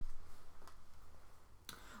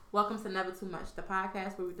Welcome to Never Too Much, the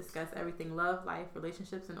podcast where we discuss everything love, life,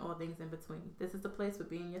 relationships, and all things in between. This is the place where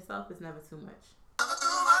being yourself is never too much.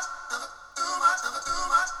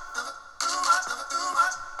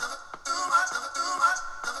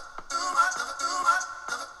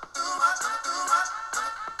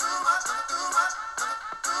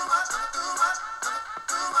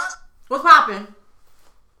 What's poppin'?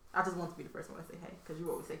 I just want to be the first one to say hey, because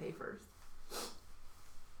you always say hey first.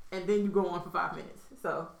 And then you go on for 5 minutes.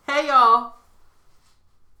 So, hey y'all.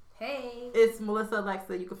 Hey. It's Melissa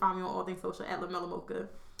Alexa. You can find me on all things social at LaMelo Mocha.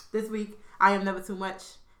 This week, I am never too much.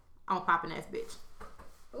 I'm a poppin' ass bitch.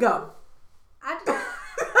 Go.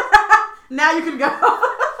 Now you can go. Now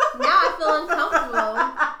I feel uncomfortable.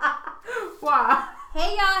 Why?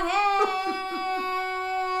 Hey y'all,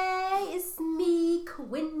 hey. It's me,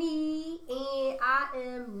 Quinny, and I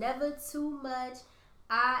am never too much.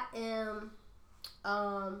 I am,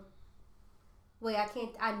 I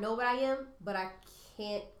know what I am, but I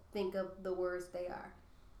can't think of the words they are.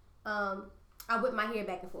 I whip my hair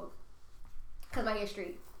back and forth, because my hair's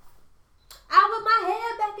straight. I whip my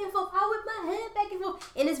hair back and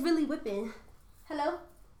forth, and it's really whipping. Hello?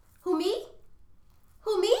 Who, me?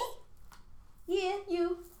 Yeah,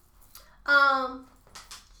 you.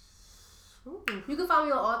 You can find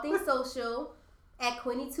me on all things social at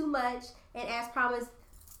Quinny Too Much, and as promised,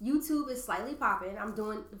 YouTube is slightly popping. I'm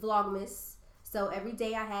doing Vlogmas, so every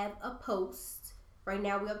day I have a post. Right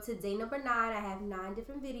now we're up to day number 9. I have 9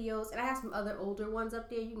 different videos, and I have some other older ones up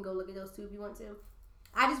there. You can go look at those too if you want to.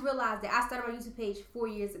 I just realized that I started my YouTube page 4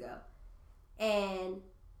 years ago, and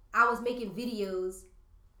I was making videos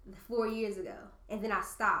 4 years ago, and then I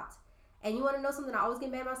stopped. And you want to know something? I always get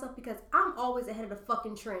mad at myself because I'm always ahead of the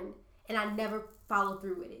fucking trend, and I never follow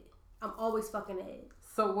through with it. I'm always fucking ahead.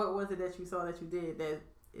 So what was it that you saw that you did that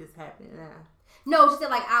is happening now? No, she said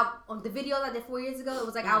like on the videos I did 4 years ago, it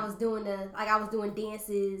was like I was doing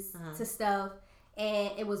dances to stuff,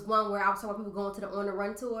 and it was one where I was talking about people going to the On the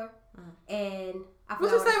Run tour, and I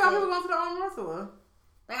what you say about people going to the On the Run tour?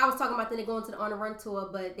 Like I was talking about them going to the On the Run tour,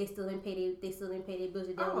 but they still didn't pay their bills.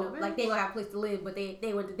 They don't know. Like they ain't gonna have a place to live, but they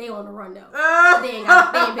on the run though. They ain't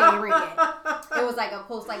pay their rent yet. It was like a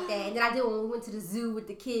post like that, and then I did when we went to the zoo with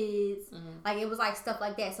the kids. Like it was like stuff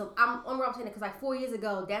like that. So I'm saying it because like 4 years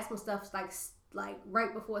ago, that's when stuff's like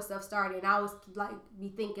right before stuff started, and I was like be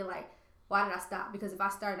thinking like, why did I stop? Because if I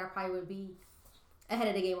started, I probably would be ahead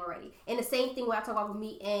of the game already. And the same thing when I talk about with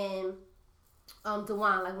me and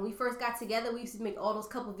Dewan, like when we first got together, we used to make all those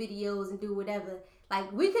couple videos and do whatever. Like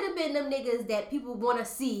we could have been them niggas that people want to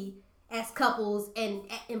see as couples and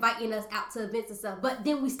inviting us out to events and stuff. But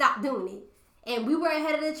then we stopped doing it, and we were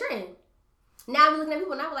ahead of the trend. Now we're looking at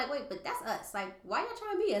people and I was like, wait, but that's us. Like, why y'all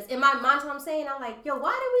trying to be us? In my mind, what I'm saying, I'm like, yo,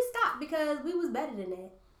 why did we stop? Because we was better than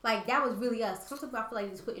that. Like that was really us. Sometimes I feel like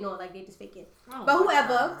they just putting on like they just faking. Oh but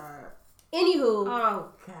whoever. Anywho,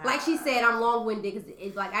 like she said, I'm long-winded because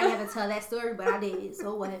it's like I never tell that story, but I did.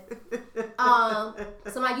 So what?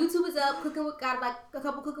 So my YouTube is up. Got like a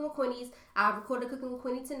couple Cooking with Quinnies. I recorded Cooking with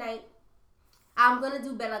Quinny tonight. I'm gonna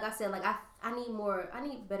do better. Like I said, like I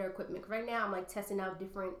need better equipment. Right now, I'm like testing out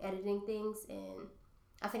different editing things, and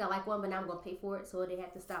I think I like one, but now I'm gonna pay for it, so they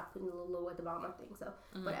have to stop putting a little low at the bottom of my thing. So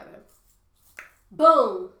whatever.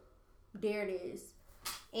 Boom, there it is,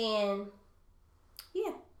 and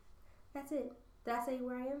yeah. That's it. Did I say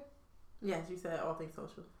where I am? Yes, you said all things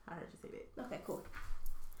social. I heard you say that. Okay, cool.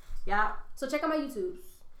 Yeah. So check out my YouTube.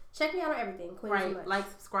 Check me out on everything. Right. Like,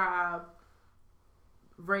 subscribe,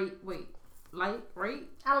 rate. I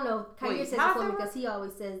don't know. Kyrie says it for me because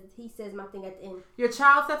he says my thing at the end. Your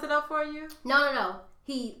child sets it up for you? No.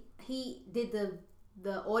 He did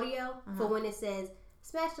the audio for when it says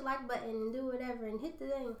smash the like button and do whatever and hit the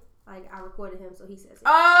thing. Like I recorded him, so he says it.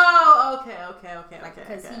 Oh, okay.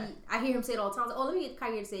 Because I hear him say it all the time. Like, let me get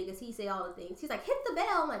Kyrie to say it because he say all the things. He's like, hit the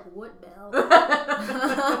bell. I'm like, what bell?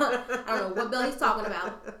 I don't know what bell he's talking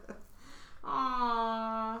about.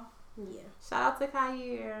 Aww. Yeah. Shout out to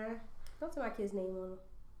Kyrie. Don't say my kid's name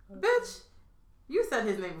on Bitch, you said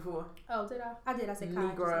his name before. Oh, did I? I did. I said Kai.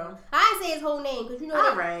 Negro. I didn't say his whole name because you know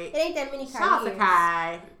it ain't that many Kai. Shout out to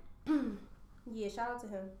Kai. Yeah, shout out to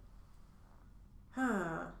him.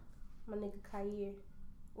 Huh. My nigga Kair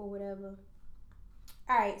or whatever.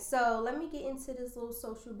 Alright, so let me get into this little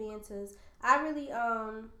social banters. I really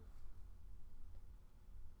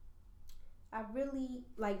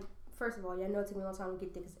like, first of all, y'all know it took me a long time to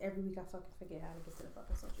get there because every week I fucking forget how to get to the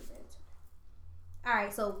fucking social banter.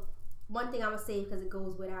 Alright, so one thing I'm gonna say because it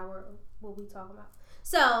goes with what we talking about.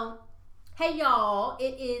 So, hey y'all,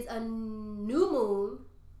 it is a new moon.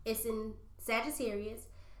 It's in Sagittarius.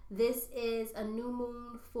 This is a new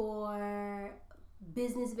moon for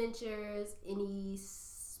business ventures, any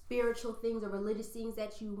spiritual things or religious things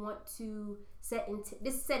that you want to set.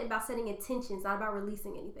 This is about setting intentions, not about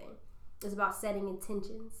releasing anything. It's about setting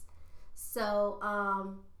intentions. So,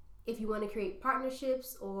 if you want to create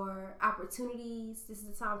partnerships or opportunities, this is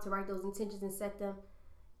the time to write those intentions and set them.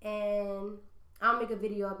 And I'll make a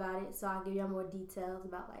video about it, so I'll give you more details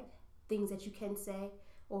about like things that you can say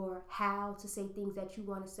or how to say things that you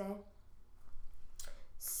want to say.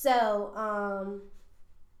 So,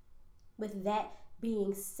 with that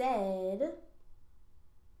being said,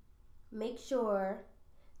 make sure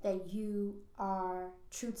that you are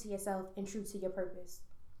true to yourself and true to your purpose.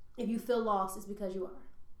 If you feel lost, it's because you are.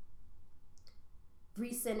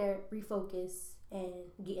 Recenter, refocus, and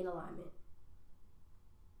get in alignment.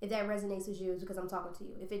 If that resonates with you, it's because I'm talking to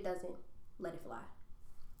you. If it doesn't, let it fly.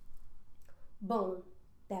 Boom.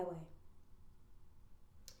 That way.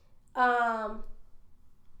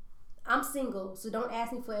 I'm single, so don't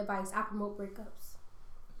ask me for advice. I promote breakups.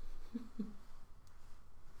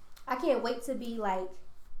 I can't wait to be like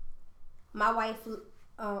my wife.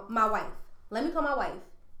 Let me call my wife.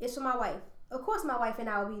 It's for my wife. Of course, my wife and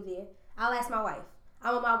I will be there. I'll ask my wife.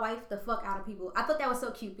 I want my wife the fuck out of people. I thought that was so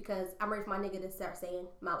cute because I'm ready for my nigga to start saying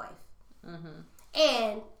my wife. Mm-hmm.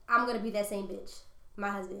 And I'm going to be that same bitch. My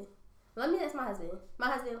husband. That's my husband. My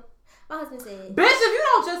husband said. Bitch, if you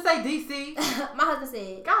don't just say DC. My husband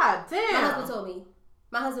said. God damn. My husband told me.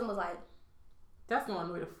 My husband was like. That's going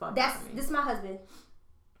to way the fuck out of me. This is my husband.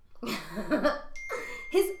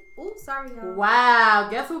 Sorry, y'all. Wow.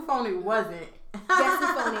 Guess who phone it wasn't? Guess who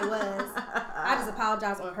phone it was. I just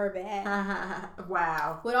apologize on her behalf.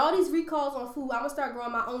 Wow. With all these recalls on food, I'm going to start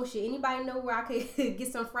growing my own shit. Anybody know where I could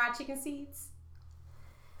get some fried chicken seeds?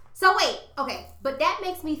 So wait, okay. But that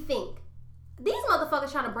makes me think. These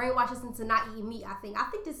motherfuckers trying to brainwash us into not eating meat, I think. I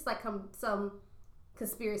think this is like some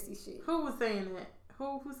conspiracy shit. Who was saying that?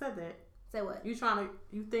 Who said that? Say what? You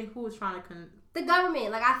think who was trying to... The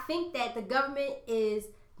government. Like, I think that the government is...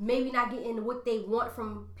 maybe not getting what they want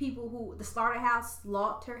from people who the slaughterhouses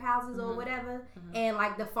mm-hmm. or whatever, mm-hmm. and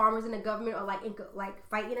like the farmers in the government are like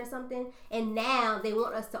fighting or something, and now they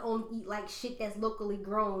want us to only eat like shit that's locally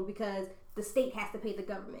grown because the state has to pay the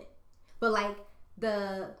government. But like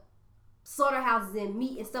the slaughterhouses and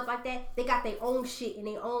meat and stuff like that, they got their own shit and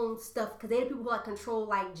their own stuff because they're the people who like control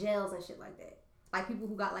like jails and shit like that. Like people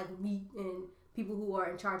who got like meat and people who are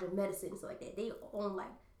in charge of medicine and stuff like that. They own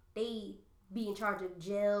they be in charge of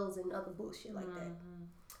jails and other bullshit like that.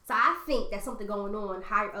 So I think that's something going on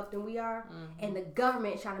higher up than we are, and the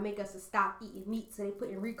government is trying to make us to stop eating meat, so they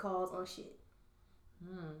putting recalls on shit.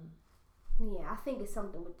 Yeah, I think it's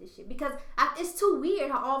something with this shit because it's too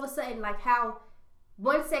weird how all of a sudden like how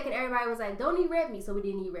 1 second everybody was like don't eat red meat, so we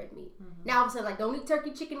didn't eat red meat. Now all of a sudden like don't eat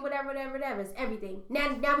turkey, chicken, whatever, it's everything. Now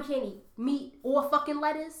we can't eat meat or fucking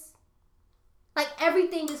lettuce. Like,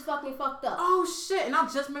 everything is fucking fucked up. Oh, shit. And I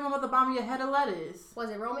just made my mother buy me a head of lettuce. Was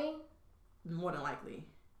it romaine? More than likely.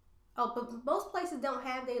 Oh, but most places don't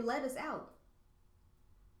have their lettuce out.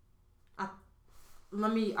 I'm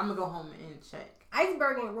going to go home and check.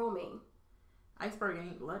 Iceberg ain't romaine. Iceberg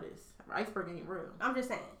ain't lettuce. Iceberg ain't real. I'm just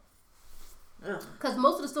saying. Because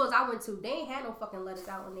most of the stores I went to, they ain't had no fucking lettuce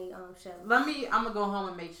out on their shelf. I'm going to go home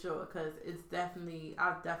and make sure because it's definitely,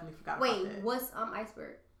 I definitely forgot about that. Wait, what's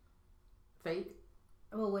iceberg? Fake.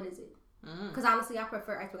 Well, what is it? Because honestly, I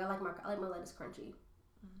prefer iceberg. I like my lettuce crunchy.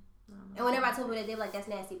 And whenever I told them that, they're like, "That's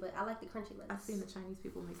nasty," but I like the crunchy lettuce. I've seen the Chinese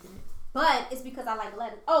people making it. But it's because I like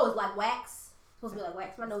lettuce. Oh, it's like wax. It's supposed to be like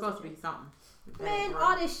wax. My nose. It's supposed to be something. Man,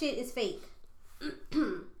 all this shit is fake.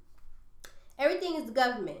 Everything is the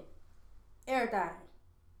government. Everything.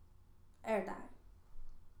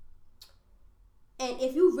 And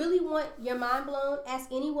if you really want your mind blown,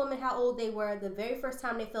 ask any woman how old they were the very first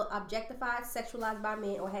time they felt objectified, sexualized by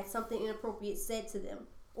men, or had something inappropriate said to them,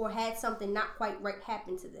 or had something not quite right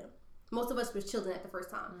happen to them. Most of us were children at the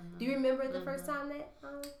first time. Do you remember the first time that?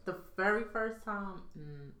 The very first time?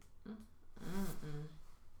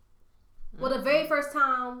 Well, the very first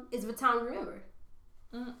time is the time to remember.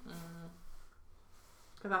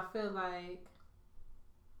 Because I feel like...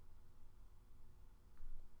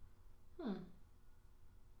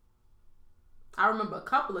 I remember a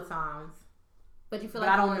couple of times. But you feel like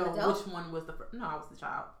I don't know which one was the first. No, I was the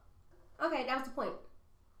child. Okay, that was the point.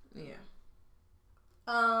 Yeah.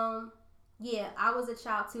 Yeah, I was a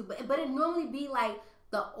child too. But it normally be like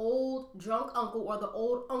the old drunk uncle or the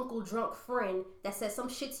old uncle drunk friend that says some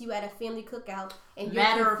shit to you at a family cookout and you're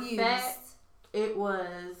confused. Matter of fact, it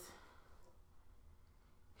was...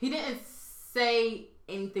 He didn't say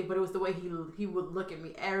anything, but it was the way he would look at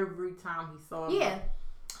me every time he saw me. Yeah.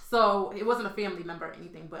 So, it wasn't a family member or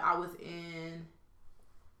anything, but I was in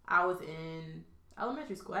I was in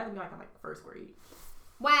elementary school. I had to be like in first grade.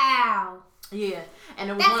 Wow. Yeah, and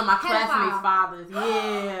it was one of my classmates' fathers.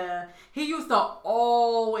 Yeah, he used to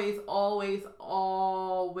always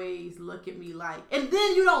look at me like, and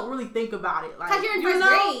then you don't really think about it, like, because you're in first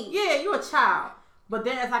grade. Yeah, you're a child. But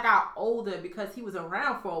then as I got older, because he was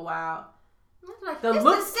around for a while, like, the same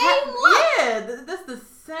look. Yeah, that's the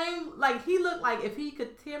same. Like, he looked like if he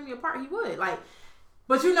could tear me apart, he would. Like,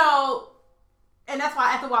 but you know, and that's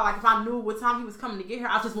why after a while, like, if I knew what time he was coming to get here,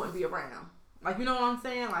 I just wouldn't be around. Like, you know what I'm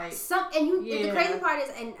saying? Like, the crazy part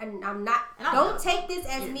is, and I'm not, don't take this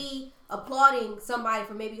as me applauding somebody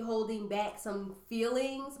for maybe holding back some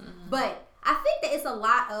feelings, but I think that it's a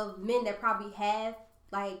lot of men that probably have,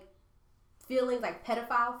 like, feelings, like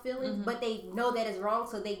pedophile feelings, but they know that it's wrong,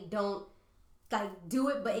 so they don't, like, do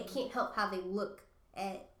it, but it can't help how they look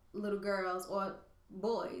at little girls or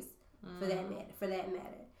boys, for that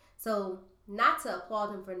matter. So, not to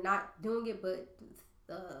applaud him for not doing it, but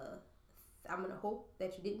I'm going to hope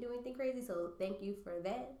that you didn't do anything crazy, so thank you for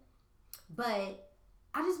that. But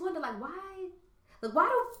I just wonder, like, why? Like,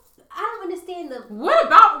 I don't understand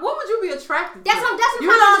what would you be attracted to? That's what I'm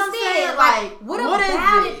trying to understand. Like, what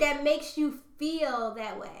about it that makes you feel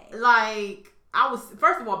that way? Like,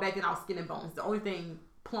 first of all, back then I was skin and bones. The only thing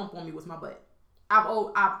plump on me was my butt. I've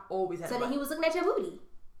always had a butt. So then he was looking at your booty.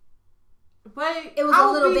 But it was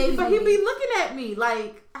a little baby. But he'd be looking at me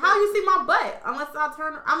like, how you see my butt? Unless I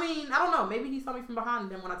turn. I mean, I don't know. Maybe he saw me from behind,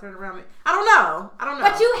 and then when I turned around, I don't know.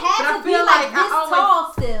 But you had to be like this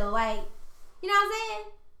tall still, like, you know what I'm saying?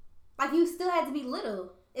 Like, you still had to be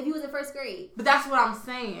little if he was in first grade. But that's what I'm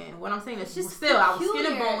saying. What I'm saying is, still, I was skin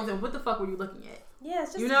and bones, and what the fuck were you looking at? Yeah,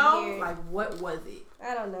 it's just weird. Like, what was it?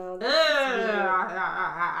 I don't know.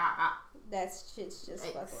 That shit's just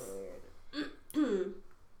fucking weird.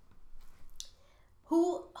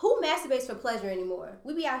 Who masturbates for pleasure anymore?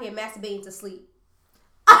 We be out here masturbating to sleep.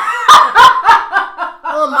 On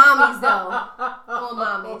mommies, though. On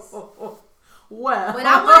mommies. Well, when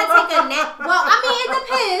I want to take a nap, well, I mean,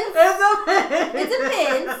 it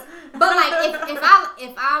depends. But like,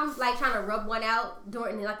 if I'm like trying to rub one out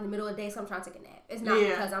during like in the middle of the day, so I'm trying to take a nap. It's not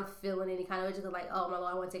because I'm feeling any kind of, it's just like, oh my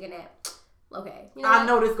Lord, I want to take a nap. Okay, you know I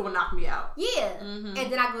know this gonna knock me out. Yeah, and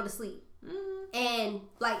then I go to sleep. And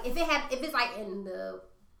like, if it's like in the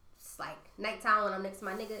like nighttime when I'm next to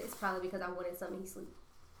my nigga, it's probably because I wanted something he sleep.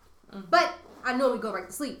 But I normally go right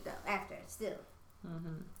to sleep though after still.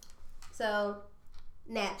 So,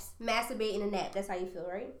 naps. Masturbate in a nap. That's how you feel,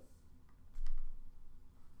 right?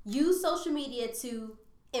 Use social media to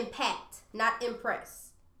impact, not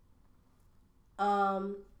impress.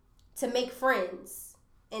 To make friends.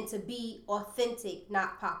 And to be authentic,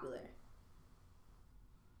 not popular.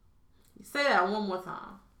 Say that one more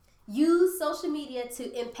time. Use social media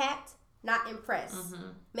to impact, not impress.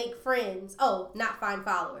 Make friends. Not find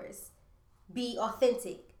followers. Be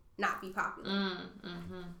authentic, not be popular.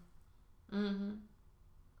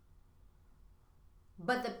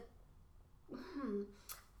 But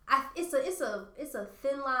it's a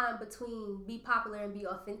thin line between be popular and be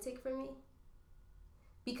authentic for me,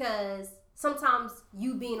 because sometimes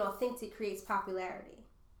you being authentic creates popularity.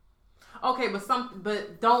 Okay, but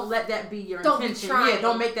don't let that be your intention.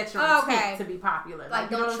 Don't make that your intent to be popular.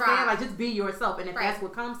 Like, you know what I'm saying? Like, just be yourself, and if that's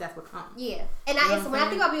what comes, that's what comes. Yeah, and when I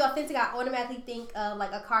think about be authentic, I automatically think of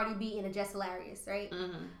like a Cardi B and a Jess Hilarious, right?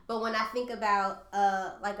 But when I think about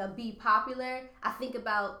like a be popular, I think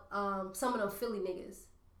about some of them Philly niggas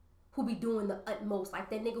who be doing the utmost, like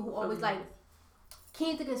that nigga who always like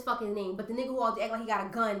can't think of his fucking name, but the nigga who always act like he got a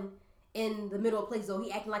gun in the middle of places, or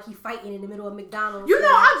he acting like he fighting in the middle of McDonald's. You know,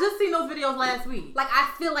 I just seen those videos last week. Like,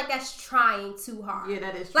 I feel like that's trying too hard. Yeah,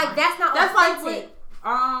 that is trying. Like, that's not authentic.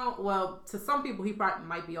 Like, well, to some people, he probably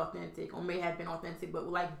might be authentic, or may have been authentic, but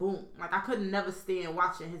like, Boom. Like, I could never stand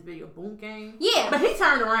watching his video, Boom Gang. Yeah. But he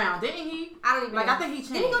turned around, didn't he? I don't even know. I think he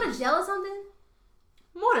changed. Didn't he go to jail or something?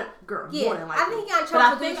 More than likely. I think he got in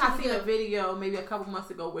trouble. But I think I seen a video maybe a couple months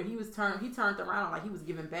ago where he turned around, like he was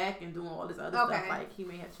giving back and doing all this other stuff. Like, he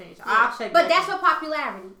may have changed. Yeah. I'll check. But that's what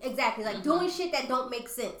popularity, exactly. Like doing shit that don't make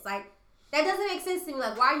sense. Like, that doesn't make sense to me.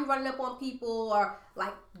 Like, why are you running up on people, or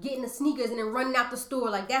like getting the sneakers and then running out the store?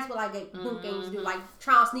 Like, that's what like Boom Gangs do. Like,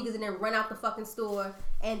 try on sneakers and then run out the fucking store.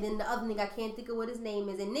 And then the other nigga, I can't think of what his name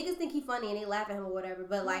is. And niggas think he funny and they laugh at him or whatever.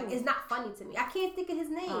 But like, it's not funny to me. I can't think of his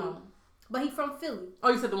name. But he from Philly. Oh,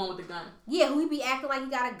 you said the one with the gun? Yeah, who he be acting like he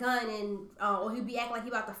got a gun, and or he be acting like he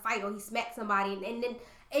about to fight, or he smacked somebody, and then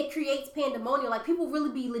it creates pandemonium. Like, people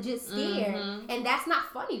really be legit scared, and that's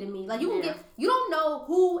not funny to me. Like, you don't know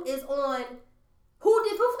who is on Who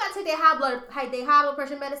forgot to take their high blood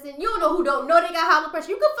pressure medicine? You don't know who don't know they got high blood pressure.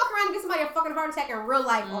 You could fuck around and get somebody a fucking heart attack in real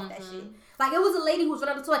life off that shit. Like, it was a lady who was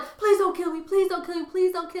running up the toilet. Please don't kill me. Please don't kill me.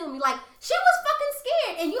 Please don't kill me. Like, she was fucking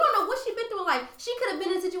scared. And you don't know what she been through in life. She could have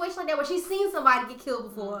been in a situation like that where she's seen somebody get killed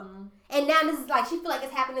before. And now this is like, she feel like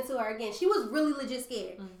it's happening to her again. She was really legit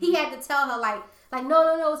scared. He had to tell her, like,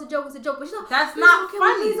 no, it's a joke. But she's like, that's not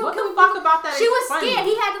funny. What the fuck about that? She was scared.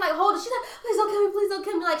 He had to, like, hold her. She's like, please don't kill me. Please don't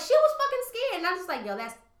kill me. Like, she was fucking scared. And I'm just like, yo,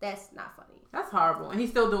 that's not funny. That's horrible. And he's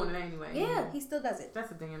still doing it anyway. Yeah, he still does it. That's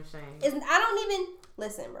a damn shame. I don't even...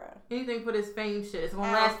 Listen, bro. Anything for this fame shit. It's going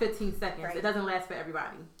to last 15 seconds. Right. It doesn't last for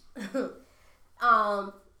everybody.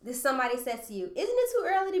 Somebody said to you, isn't it too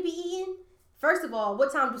early to be eating? First of all,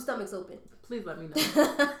 what time do stomachs open? Please let me know.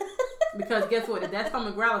 Because guess what? If that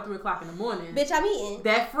stomach growl at 3 o'clock in the morning... Bitch, I'm eating.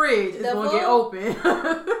 That fridge is going to get open.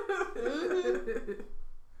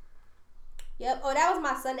 Yep. Oh, that was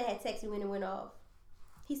my son that had texted me when it went off.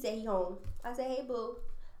 He said he home. I said, hey, boo.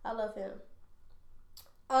 I love him.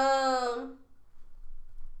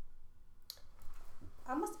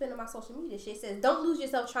 I must have been on my social media shit. It says, don't lose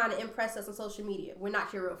yourself trying to impress us on social media. We're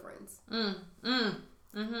not your real friends.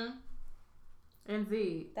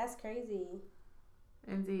 Indeed. That's crazy.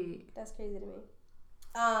 Indeed. That's crazy to me.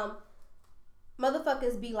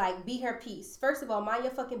 Motherfuckers be like, be her peace. First of all, mind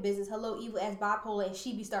your fucking business. Hello, evil ass bipolar, and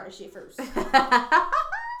she be starting shit first.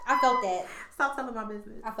 I felt that. Stop telling my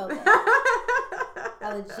business. I felt that.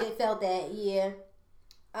 I legit felt that, yeah.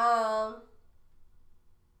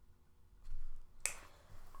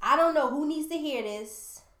 I don't know who needs to hear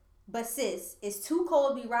this, but sis, it's too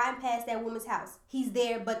cold to be riding past that woman's house. He's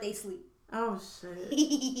there, but they sleep. Oh, shit.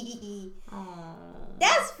 Oh.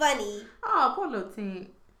 That's funny. Oh, poor little teen.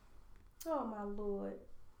 Oh, my Lord.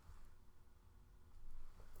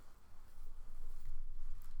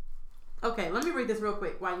 Okay, let me read this real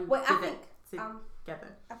quick while you get that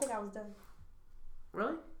together. I think I was done.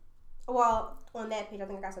 Really? Well, on that page, I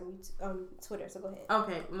think I got some Twitter, so go ahead.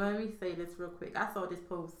 Okay, let me say this real quick. I saw this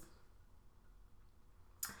post,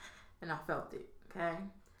 and I felt it, okay?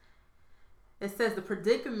 It says, the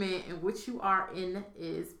predicament in which you are in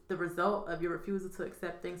is the result of your refusal to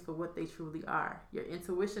accept things for what they truly are. Your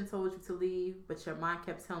intuition told you to leave, but your mind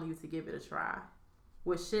kept telling you to give it a try.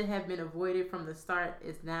 What should have been avoided from the start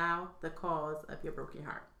is now the cause of your broken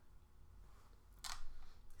heart.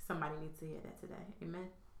 Somebody needs to hear that today. Amen?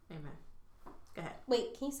 Amen. Go ahead.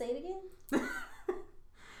 Wait, can you say it again?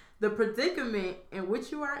 The predicament in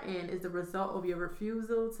which you are in is the result of your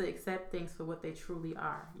refusal to accept things for what they truly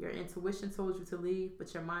are. Your intuition told you to leave,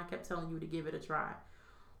 but your mind kept telling you to give it a try.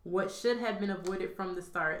 What should have been avoided from the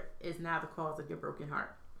start is now the cause of your broken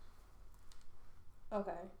heart.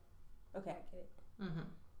 Okay, I get it.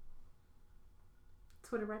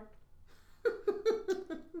 Twitter, right?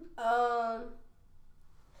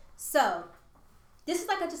 So, this is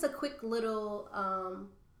like just a quick little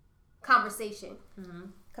conversation.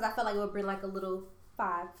 Because I felt like it would bring like a little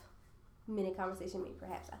 5-minute conversation, maybe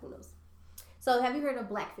perhaps. Who knows? So, have you heard of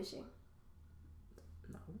blackfishing?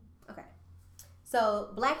 No. Okay.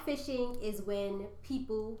 So, blackfishing is when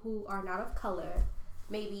people who are not of color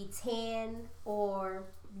maybe tan or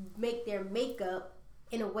make their makeup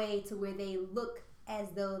in a way to where they look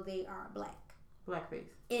as though they are black. Blackface.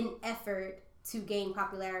 In effort to gain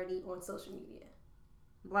popularity on social media.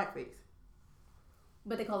 Blackface.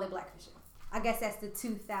 But they call it blackfishing. I guess that's the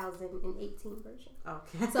 2018 version.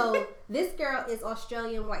 Okay. So this girl is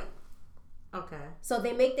Australian white. Okay. So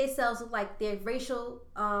they make themselves look like their racial.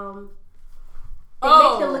 They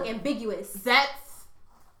make them look ambiguous.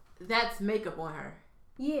 That's makeup on her.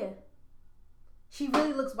 Yeah. She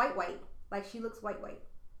really looks white. Like she looks white.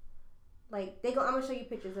 Like I'm gonna show you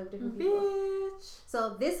pictures of different people. Bitch.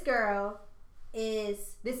 So this girl this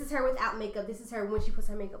is her without makeup. This is her when she puts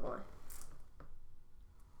her makeup on.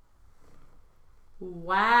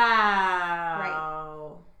 Wow.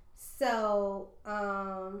 Right. So,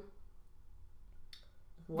 wow.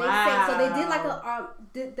 They did like a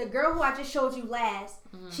the girl who I just showed you last.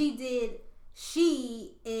 She did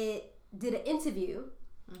an interview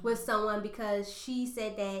with someone because she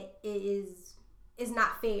said that it's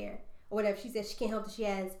not fair or whatever. She said she can't help that she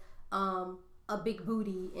has a big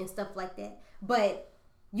booty and stuff like that. But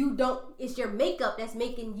it's your makeup that's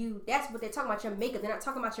making you. That's what they're talking about, your makeup. They're not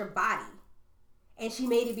talking about your body. And she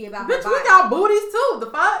made it be about her body. Bitch, we got booties too.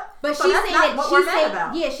 The fuck? But so she's that's saying not that what we're mad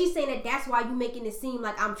about. Yeah, she's saying that that's why you making it seem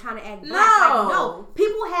like I'm trying to act black. Like, no,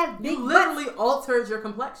 people have big. You literally altered your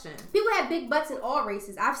complexion. People have big butts in all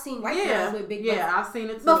races. I've seen white girls with big butts. Yeah, I've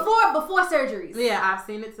seen it too. Before surgeries. Yeah, I've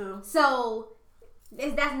seen it too. So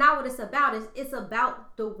that's not what it's about. It's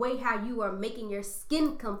about the way how you are making your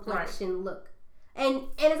skin complexion look. And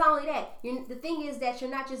it's not only that. The thing is that you're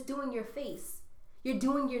not just doing your face. You're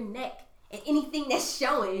doing your neck and anything that's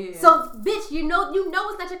showing. Yeah. So, bitch, you know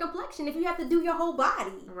it's not your complexion if you have to do your whole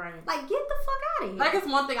body. Right. Like, get the fuck out of here. Like, it's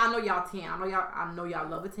one thing. I know y'all tan. I know y'all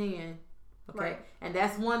love a tan. Okay. Right. And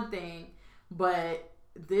that's one thing. But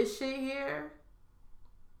this shit here,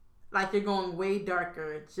 like, you're going way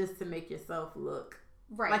darker just to make yourself look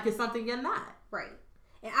like it's something you're not. Right.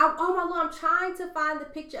 And oh my Lord, I'm trying to find the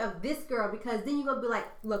picture of this girl because then you're going to be like,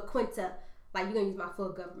 look, Quinta, like, you're going to use my full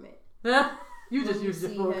government. You just use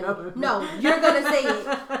your full government. No, you're going to say it.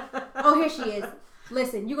 Oh, here she is.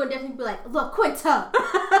 Listen, you're going to definitely be like, look, Quinta.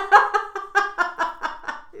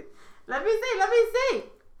 Let me see.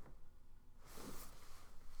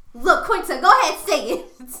 Look, Quinta, go ahead, say it.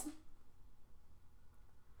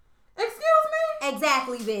 Excuse me?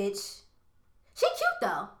 Exactly, bitch. She cute,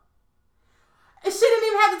 though. She didn't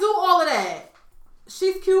even have to do all of that.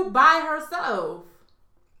 She's cute by herself.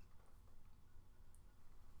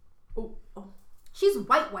 Oh. She's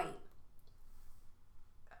white.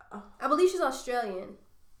 I believe she's Australian.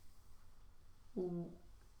 Ooh.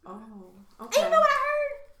 Oh, okay. And you know what I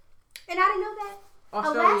heard? And I didn't know that.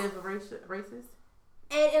 Australia is racist?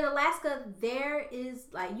 And in Alaska, there is,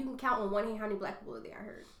 like, you can count on one hand how many black people are there, I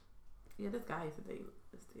heard. Yeah, this guy used to date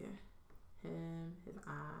this there. Him, his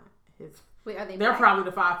aunt, his... Wait, are they They're black? probably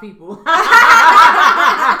the 5 people.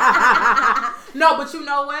 No, but you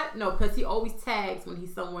know what? No, because he always tags when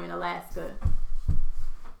he's somewhere in Alaska.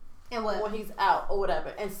 And what? When he's out or whatever.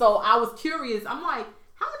 And so I was curious. I'm like,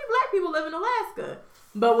 how many black people live in Alaska?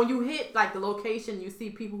 But when you hit, like, the location, you see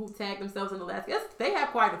people who tag themselves in Alaska. They have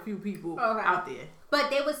quite a few people out there. But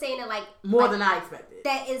they were saying that, like... More than I expected.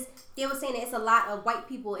 They were saying that it's a lot of white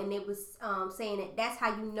people, and they was saying that that's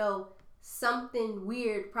how you know something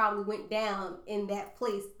weird probably went down in that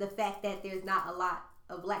place. The fact that there's not a lot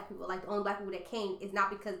of black people. Like, the only black people that came is not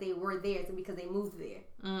because they were there, it's because they moved there.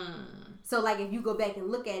 So, like, if you go back and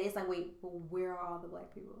look at it, it's like, wait, well, where are all the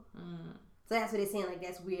black people? So that's what they're saying, like,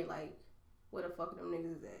 that's weird, like, where the fuck them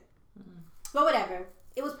niggas is at? But whatever.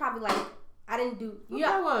 It was probably like, I didn't do...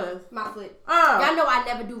 What was? My foot. Y'all know I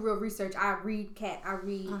never do real research. I read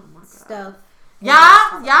stuff.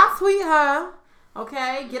 Y'all tweet her.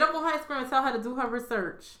 Okay? Get up on her Instagram and tell her to do her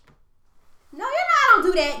research. No, I don't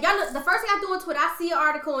do that. Y'all know, the first thing I do on Twitter, I see an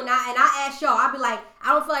article and I ask y'all. I'll be like, I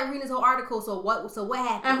don't feel like reading this whole article, so what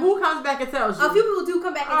happened? And who comes back and tells you? A few people do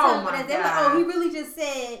come back and tell me, but they're like, oh, he really just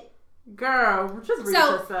said... Girl, just read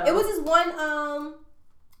yourself. It was this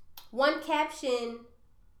one caption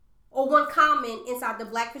or one comment inside the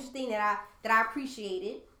Blackfish thing that I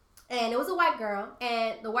appreciated, and it was a white girl,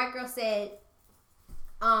 and the white girl said,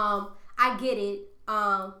 "I get it.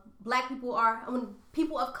 Black people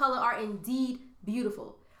people of color are indeed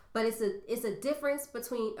beautiful, but it's a difference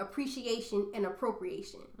between appreciation and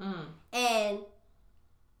appropriation, and."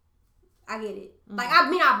 I get it. Like,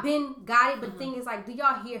 I've been got it, but the thing is, like, do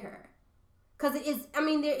y'all hear her? Because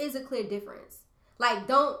there is a clear difference. Like,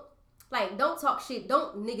 don't talk shit.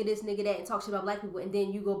 Don't nigga this, nigga that, and talk shit about black people, and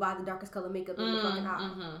then you go buy the darkest color makeup in the fucking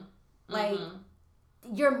house. Like,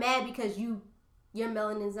 you're mad because your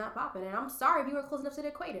melanin's not popping, and I'm sorry if you weren't close enough to the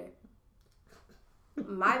equator.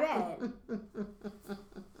 My bad.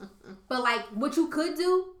 But, like, what you could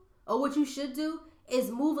do, or what you should do,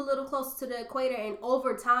 is move a little closer to the equator, and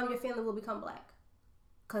over time, your family will become black.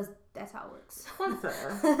 Because that's how it works. Quinta.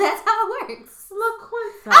 That's how it works. Look,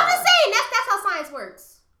 Quinta. I'm just saying, that's how science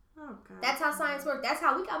works. Oh, God. That's how science works. That's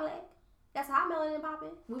how we got black. That's how melanin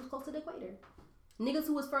popping. We was close to the equator. Niggas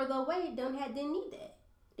who was further away didn't need that.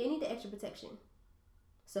 They need the extra protection.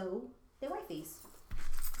 So, they white face.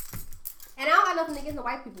 And I don't got nothing against the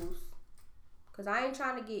white peoples. Because I ain't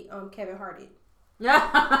trying to get Kevin Harted.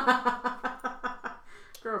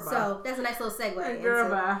 Girl, bye. So, that's a nice little segue. Hey, girl,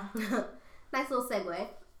 bye. Nice little segue.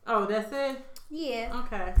 Oh, that's it? Yeah.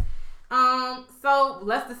 Okay. So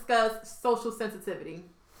let's discuss social sensitivity.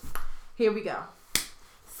 Here we go.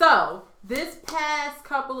 So this past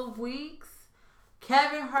couple of weeks,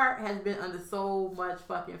 Kevin Hart has been under so much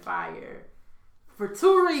fucking fire for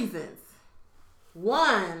 2 reasons.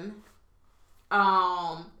 One,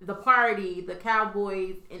 the party, the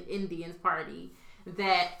Cowboys and Indians party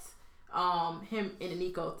that him and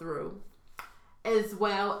Nico threw, as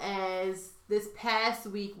well as this past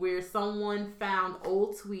week where someone found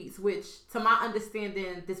old tweets, which to my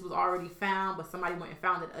understanding this was already found, but somebody went and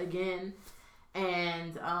found it again,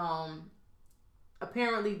 and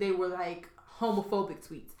apparently they were like homophobic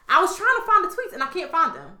tweets. I was trying to find the tweets and I can't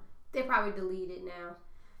find them. They probably deleted now.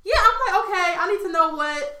 Yeah, I'm like, okay, I need to know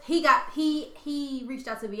what he got. He reached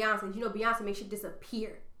out to Beyonce. You know, Beyonce makes shit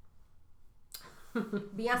disappear.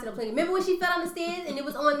 Beyonce don't play. Remember when she fell on the stairs and it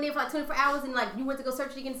was on there for like 24 hours and like you went to go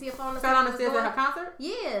search it again to see her fall on the stairs? Fell on the stairs at her concert?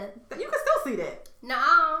 Yeah. You can still see that.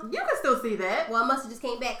 Nah. You can still see that. Well, I must have just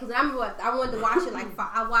came back because I remember I wanted to watch it like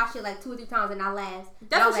I watched it like 2 or 3 times and I laughed.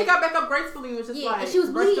 That's when she got back up gracefully and was just like, and she was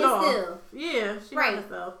bleeding still. Yeah, she hurt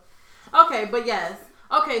herself. Okay, but yes.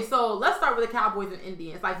 Okay, so let's start with the Cowboys and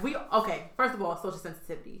Indians. First of all, social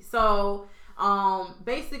sensitivity. So,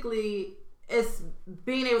 basically, it's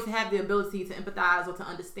being able to have the ability to empathize or to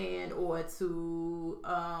understand or to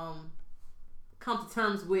come to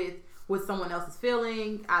terms with what someone else is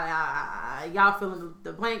feeling. Y'all filling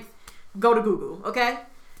the blanks. Go to Google, okay?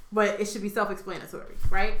 But it should be self-explanatory,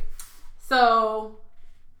 right? So,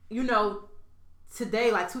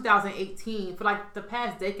 today, like 2018, for like the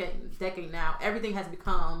past decade now, everything has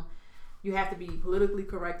become, you have to be politically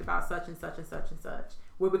correct about such and such and such and such.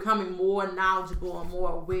 We're becoming more knowledgeable and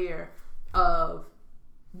more aware of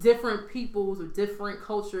different peoples or different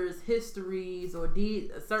cultures, histories, or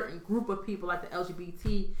a certain group of people like the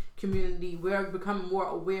LGBT community. We're becoming more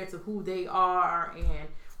aware to who they are, and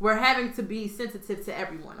we're having to be sensitive to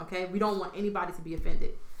everyone, okay? We don't want anybody to be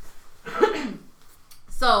offended.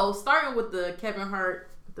 So, starting with the Kevin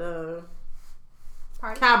Hart, the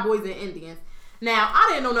party? Cowboys and Indians. Now, I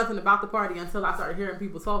didn't know nothing about the party until I started hearing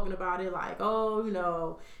people talking about it. Like,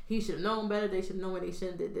 he should have known better. They should have known they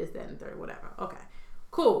shouldn't did this, that, and third, whatever. Okay,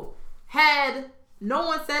 cool. Had no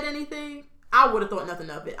one said anything, I would have thought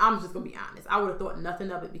nothing of it. I'm just going to be honest. I would have thought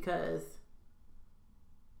nothing of it because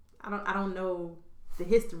I don't know the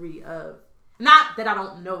history of... Not that I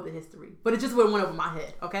don't know the history, but it just would have went over my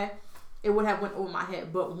head, okay? It would have went over my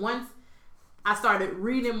head. But once I started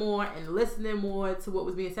reading more and listening more to what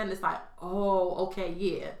was being said, it's like, oh, okay,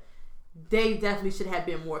 yeah. They definitely should have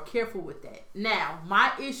been more careful with that. Now,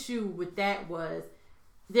 my issue with that was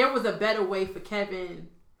there was a better way for Kevin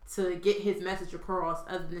to get his message across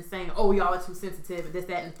other than saying, oh, y'all are too sensitive and this,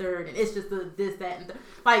 that, and third, and it's just this, that, and third.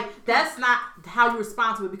 Like, that's not how you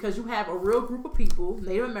respond to it, because you have a real group of people,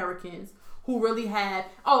 Native Americans, who really had...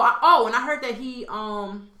 and I heard that he...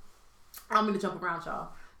 I don't mean to jump around, y'all,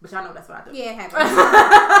 but y'all know that's what I do. Yeah, it happens.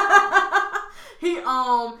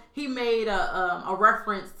 He made a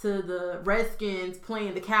reference to the Redskins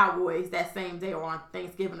playing the Cowboys that same day or on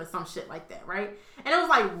Thanksgiving or some shit like that, right? And it was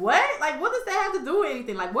like, what? Like, what does that have to do with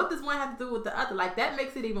anything? Like, what does one have to do with the other? Like, that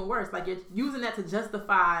makes it even worse. Like, you're using that to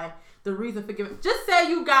justify the reason for giving. Just say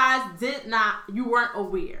you guys you weren't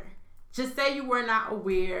aware. Just say you were not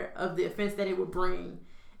aware of the offense that it would bring.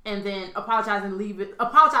 And then apologize and leave it.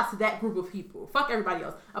 Apologize to that group of people. Fuck everybody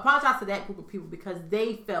else. Apologize to that group of people because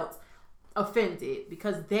they felt offended,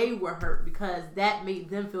 because they were hurt, because that made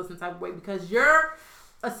them feel some type of way, because you're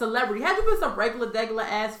a celebrity. Had you been some regular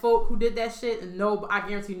ass folk who did that shit, and I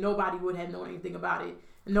guarantee nobody would have known anything about it.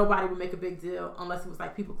 And nobody would make a big deal unless it was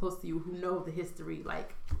like people close to you who know the history,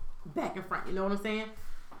 like back and front. You know what I'm saying?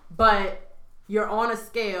 But you're on a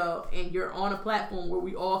scale and you're on a platform where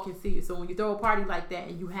we all can see you. So when you throw a party like that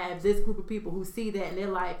and you have this group of people who see that and they're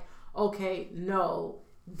like, okay, no,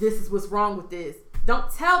 this is what's wrong with this. Don't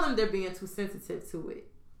tell them they're being too sensitive to it.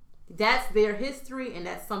 That's their history and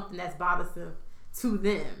that's something that's bothersome to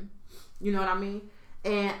them. You know what I mean?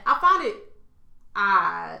 And I find it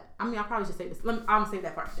odd. I mean, I probably should say this. I'm going to save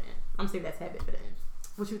that part for the end. I'm going to save that habit for the end.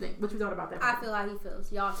 What you think? What you thought about that part? I feel how he feels.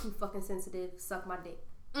 Y'all too fucking sensitive. Suck my dick.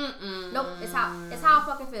 Nope, it's how I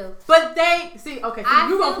fucking feel. But they see, okay, so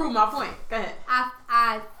you gonna prove my point. Go ahead.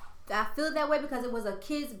 I feel that way because it was a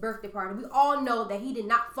kid's birthday party. We all know that he did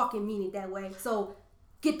not fucking mean it that way. So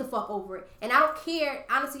get the fuck over it. And I don't care,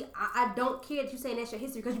 honestly, I don't care that you saying that's your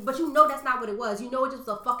history, but you know that's not what it was. You know it just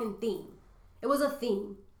was a fucking theme. It was a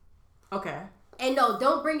theme. Okay. And no,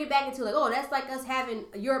 don't bring it back into like, oh, that's like us having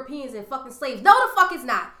Europeans and fucking slaves. No, the fuck it's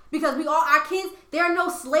not. Because our kids, there are no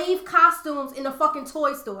slave costumes in the fucking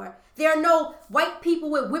toy store. There are no white people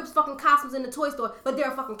with whips fucking costumes in the toy store. But there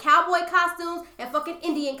are fucking cowboy costumes and fucking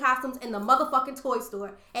Indian costumes in the motherfucking toy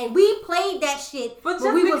store. And we played that shit but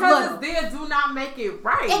when we was little. But just because it's there do not make it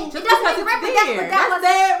right. And just it doesn't make it right, but that's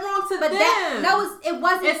dead wrong to them. It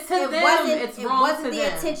wasn't. It's to them. It's wrong wasn't to the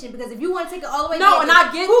them. intention. Because if you want to take it all the way no, back, and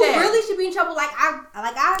I get who that. Who really should be in trouble?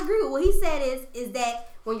 I agree with what he said is that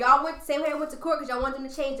when y'all went to court because y'all wanted them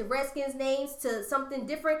to change the Redskins names to something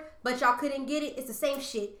different, but y'all couldn't get it. It's the same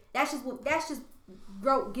shit. That's just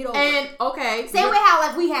get over and, it. Okay. Same way how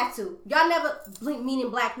like we have to. Y'all never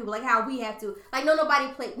meaning black people like how we have to. Like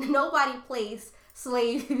nobody plays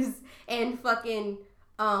slaves and fucking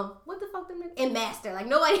what the fuck them and master. Like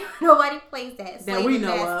nobody plays that. That we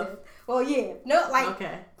know of. Well, yeah. No, like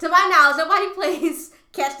okay. To my knowledge, nobody plays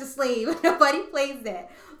catch the slave. Nobody plays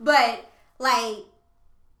that. But like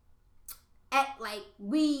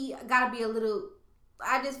we gotta be a little.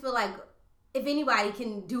 I just feel like if anybody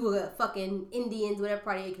can do a fucking Indians, whatever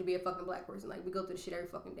party, it could be a fucking black person. Like, we go through the shit every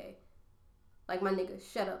fucking day. Like, my nigga,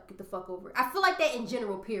 shut up, get the fuck over it. I feel like that in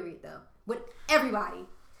general, period, though, with everybody.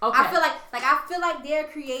 Okay. I feel like they're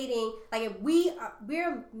creating, like, if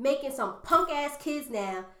we're making some punk ass kids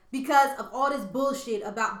now because of all this bullshit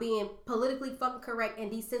about being politically fucking correct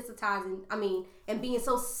and desensitizing. And being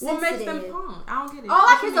so sensitive. What makes them punk? I don't get it. All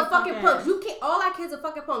our kids are fucking punks. All our kids are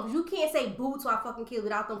fucking punks. You can't say boo to our fucking kids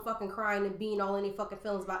without them fucking crying and being all in their fucking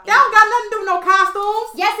feelings about it. That don't got nothing to do with no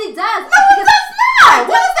costumes. Yes, it does. No, it does not.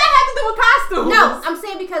 What does that have to do with costumes? No, I'm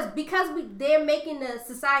saying because they're making the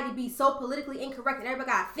society be so politically incorrect and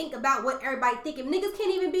everybody gotta think about what everybody thinking. Niggas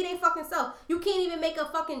can't even be their fucking self. You can't even make a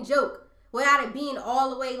fucking joke without it being all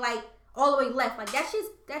the way left. Like, that's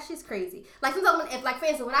just crazy. Like, sometimes for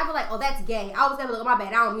instance, when I be like, oh, that's gay, I always gotta look, my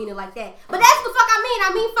bad, I don't mean it like that. But that's the fuck I mean.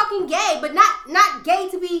 I mean fucking gay, but not gay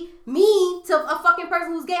to be mean to a fucking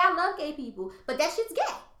person who's gay. I love gay people, but that shit's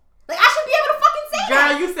gay. Like, I should be able to fucking say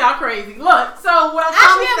that. Girl, you sound crazy. Look, so what I'm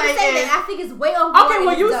trying to say is, I think it's way over. Okay,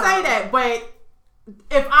 well, you say that, but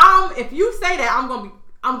if you say that,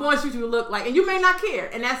 I'm going to shoot you a look like, and you may not care,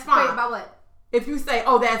 and that's fine. Wait, about what? If you say,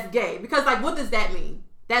 oh, that's gay, because like, what does that mean?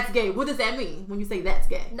 That's gay. What does that mean when you say that's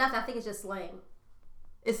gay? Nothing. I think it's just slang.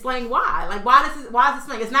 It's slang. Why? Like, why is it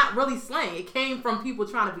slang? It's not really slang. It came from people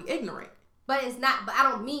trying to be ignorant. But it's not. But I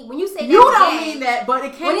don't mean when you say you don't mean that. But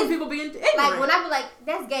it came from people being ignorant. Like when I be like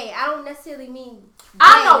that's gay, I don't necessarily mean.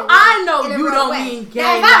 I know you don't mean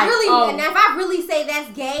gay. Now, if I really say that's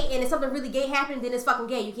gay, and if something really gay happened, then it's fucking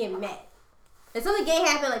gay. You can't be mad. If something gay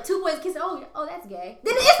happened, like two boys kissing, oh that's gay,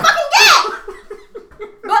 then it's fucking gay.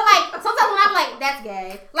 But like sometimes when I'm like that's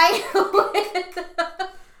gay, like oh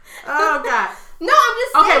god. No, I'm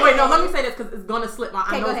just saying. Okay, wait, no, let me say this because it's gonna slip my.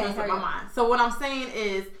 I know it's gonna slip my mind. So what I'm saying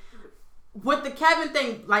is, with the Kevin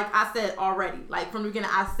thing, like I said already, like from the beginning,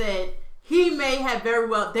 I said he may have very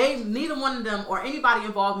well. Neither one of them or anybody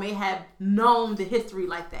involved may have known the history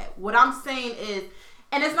like that. What I'm saying is.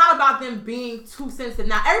 And it's not about them being too sensitive.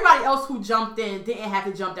 Now, everybody else who jumped in didn't have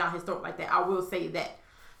to jump down his throat like that. I will say that.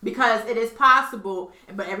 Because it is possible,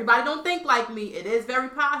 but everybody don't think like me. It is very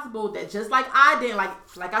possible that just like I did,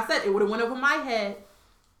 like I said, it would have went over my head.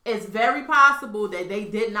 It's very possible that they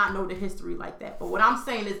did not know the history like that. But what I'm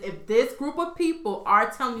saying is if this group of people are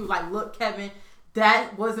telling you, like, look, Kevin,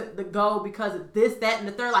 that wasn't the goal because of this, that, and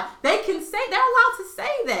the third. Like, they can say, they're allowed to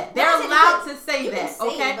say that. They're allowed to say that,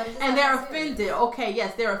 okay? And they're offended. Okay,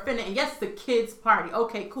 yes, they're offended. And yes, the kids' party.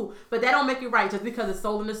 Okay, cool. But that don't make it right just because it's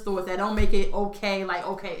sold in the stores. That don't make it okay. Like,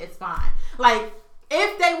 okay, it's fine. Like,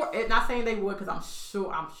 if they were, not saying they would because I'm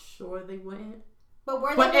sure they wouldn't.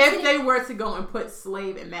 But if they were to go and put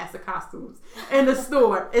slave and master costumes in the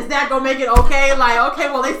store, is that gonna make it okay? Like, okay,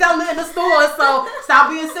 well, they selling it in the store, so stop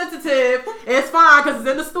being sensitive. It's fine because it's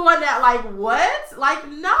in the store now. Like, what? Like,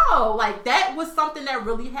 no. Like, that was something that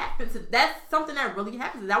really happened. That's something that really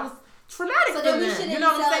happened. That was traumatic. So then we shouldn't be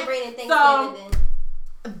celebrating Thanksgiving then.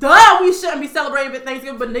 We shouldn't be celebrating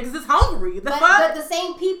Thanksgiving, but niggas is hungry. But the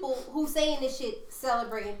same people who saying this shit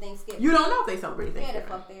celebrating Thanksgiving. You don't know if they celebrate Thanksgiving. Yeah, the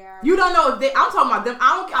fuck they are. You don't know if they. I'm talking about them.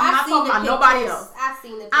 I'm not talking about nobody else. I've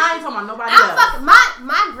seen the pictures. I ain't talking about nobody else.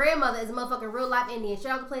 My grandmother is a motherfucking real life Indian.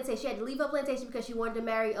 Shout out to plantation. She had to leave her plantation because she wanted to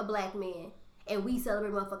marry a black man, and we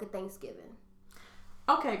celebrate motherfucking Thanksgiving.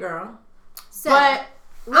 Okay, girl. So, but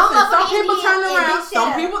listen, some people turn around.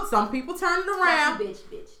 Some people turn it around. Them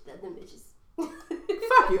bitches.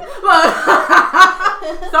 Fuck you. Look,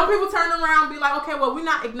 some people turn around and be like, okay, well, we're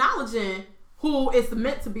not acknowledging who it's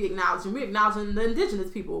meant to be acknowledging. We're acknowledging the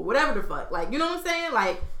indigenous people, whatever the fuck. Like, you know what I'm saying?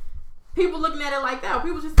 Like, people looking at it like that.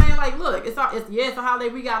 People just saying, like, look, it's a holiday,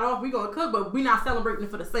 we got off, we gonna cook, but we not celebrating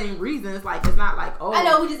it for the same reasons. Like, it's not like, oh, I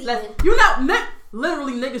know, we just eating. You know,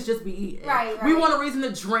 literally niggas just be eating. Right. We want a reason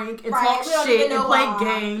to drink and talk shit and play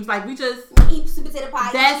games. Like, we just eat sweet potato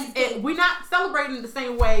pie. That's it. We're not celebrating the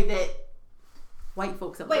same way that white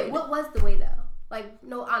folks celebrate. Wait, what was the way though? Like,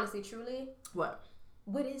 no, honestly, truly. What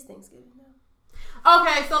is Thanksgiving now?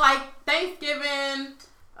 Okay, so like Thanksgiving,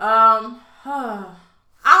 I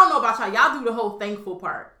don't know about y'all. Y'all do the whole thankful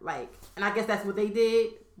part, like, and I guess that's what they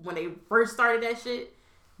did when they first started that shit.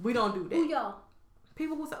 We don't do that. Who y'all?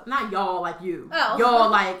 People who not y'all like you. Oh. Y'all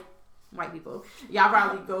like white people. Y'all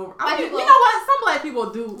probably go. I mean, you know what? Some black people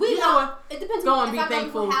do. We know what? It depends. Go and be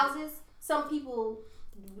thankful. Houses. Some people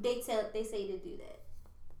they say to do that.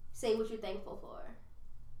 Say what you're thankful for.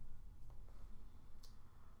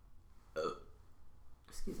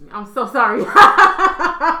 Excuse me. I'm so sorry. Why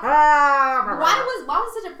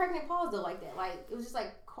was such a pregnant pause though like that? Like it was just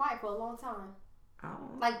like quiet for a long time. Oh.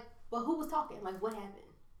 Like, but who was talking? Like what happened?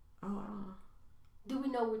 Oh, I don't know. Do we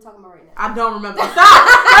know what we're talking about right now? I don't remember. Stop!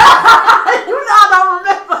 You know I don't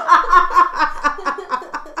remember.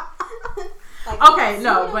 Okay,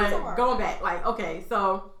 no, but going back, like, okay,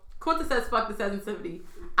 so Quinta says fuck the sensitivity.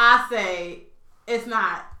 I say it's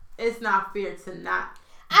not fair to not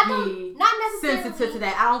be sensitive to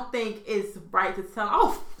that. I don't think it's right to tell.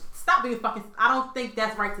 Oh, stop being fucking. I don't think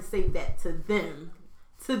that's right to say that to them.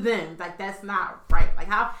 Like, that's not right. Like,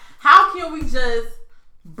 how can we just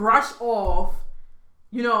brush off,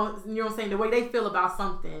 you know what I'm saying, the way they feel about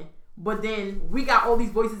something, but then we got all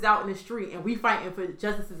these voices out in the street and we fighting for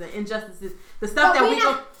justices and injustices, the stuff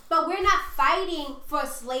but we're not fighting for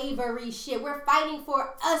slavery shit. We're fighting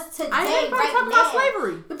for us today. I ain't talking about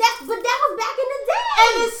slavery. But that was back in the day.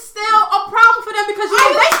 And it's still a problem for them because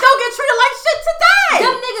they still get treated like shit today.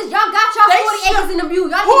 Them niggas, y'all got y'all 40 acres in the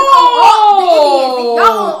mule. Y'all niggas own all the Indians.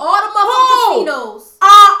 Y'all own all the motherfucking casinos.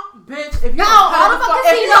 Bitch, if you don't cut the fuck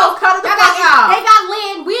out. They got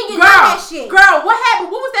land. We ain't getting none of that shit. Girl, what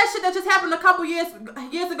happened? What was that shit that just happened a couple years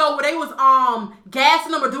ago where they was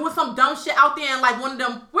gassing them or doing some dumb shit out there in like one of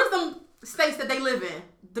them, where's them states that they live in?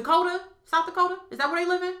 Dakota? South Dakota? Is that where they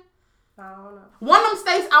live in? I don't know. One of them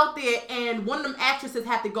states out there, and one of them actresses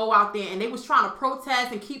had to go out there, and they was trying to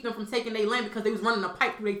protest and keep them from taking their land because they was running a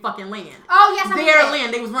pipe through their fucking land. Oh, yes, I know their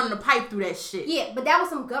land. They was running a pipe through that shit. Yeah, but that was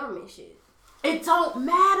some government shit. It don't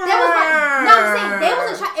matter.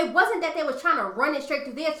 It wasn't that they was trying to run it straight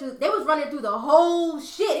through there. They was running through the whole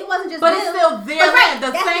shit. It wasn't just. But it's still their land.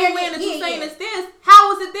 The same land that you're saying is theirs.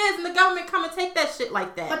 How is it theirs? And the government come and take that shit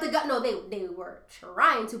like that. But they were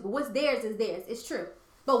trying to. But what's theirs is theirs. It's true.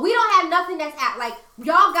 But we don't have nothing that's out. Like,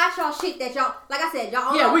 y'all got y'all shit that y'all, like I said, y'all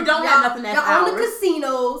own. Yeah, we don't have nothing that's y'all own the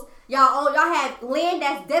casinos. Y'all have land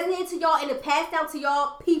that's designated to y'all and it passed down to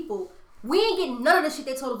y'all people. We ain't getting none of the shit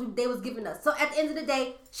they told us they was giving us. So at the end of the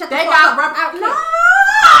day, shut the fuck up. No!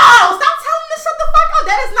 Stop telling them to shut the fuck up.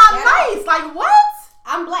 That is not nice. Like, what?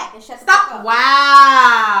 I'm black and shut the fuck up.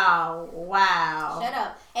 Wow. Shut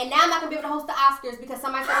up. And now I'm not going to be able to host the Oscars because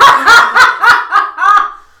somebody said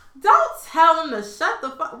don't tell them to shut the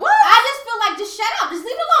fuck. What? I just feel like just shut up. Just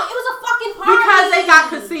leave it alone. It was a fucking party. Because they got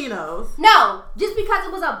casinos. No, just because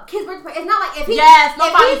it was a kid's birthday party. It's not like if he. Yes,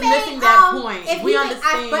 nobody's missing that point. We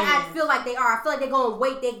understand. But I feel like they are. I feel like they're going to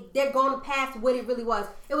wait. They're going to pass what it really was.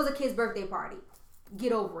 It was a kid's birthday party.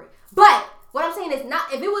 Get over it. But what I'm saying is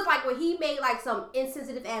not. If it was like where he made like some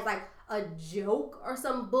insensitive ass like a joke or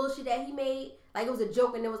some bullshit that he made, like it was a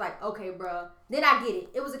joke and it was like, okay, bro, then I get it.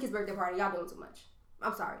 It was a kid's birthday party. Y'all doing too much.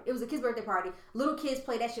 I'm sorry. It was a kid's birthday party. Little kids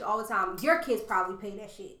play that shit all the time. Your kids probably pay that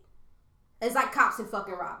shit. It's like cops and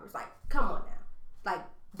fucking robbers. Like, come on now. Like,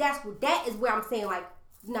 that is where I'm saying, like,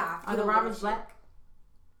 nah. Are the robbers black?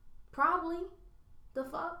 Probably. The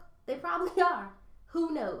fuck? They probably are.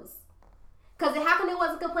 Who knows? Because how come they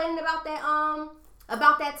wasn't complaining about that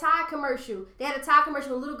Tide commercial? They had a Tide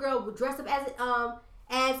commercial. A little girl dressed up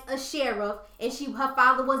as a sheriff, and her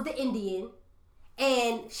father was the Indian.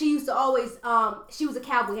 And she used to always, she was a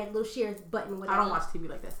cowboy, had a little sheriff's button. Whatever. I don't watch TV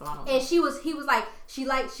like that, so I don't know. And he was like, she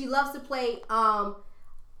loves to play, cop,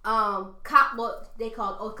 well, they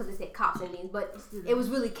called, because they said cops and Indians, but it was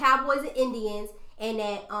really cowboys and Indians. And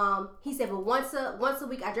that, he said, but once a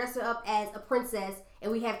week, I dress her up as a princess,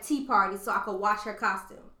 and we have tea parties so I could wash her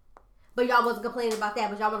costume. But y'all wasn't complaining about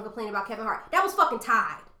that, but y'all wasn't complaining about Kevin Hart. That was fucking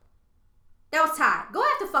Tide. That was Tide. Go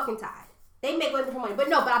after fucking Tide. They make way more money. But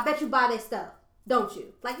no, but I bet you buy their stuff. Don't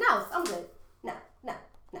you? Like, no, I'm good. No.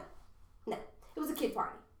 It was a kid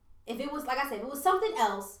party. If it was, like I said, if it was something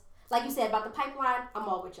else, like you said about the pipeline, I'm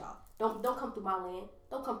all with y'all. Don't come through my land.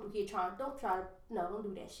 Don't come through here don't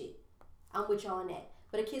do that shit. I'm with y'all on that.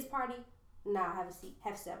 But a kid's party, nah, have a seat.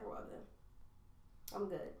 Have several of them. I'm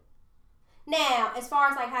good. Now, as far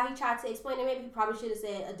as like how he tried to explain it, maybe he probably should have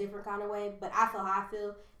said a different kind of way, but I feel how I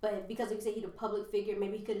feel. But because like you said, he's a public figure,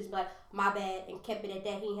 maybe he could have just been like, my bad, and kept it at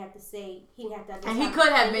that. He didn't have to say, and he could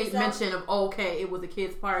have made mention of, okay, it was a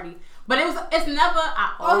kid's party. But it's never,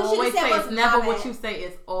 I always say, it's never what you say,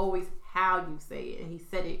 it's always how you say it. And he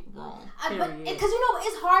said it wrong. Because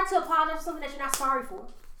it's hard to apologize for something that you're not sorry for.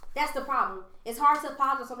 That's the problem. It's hard to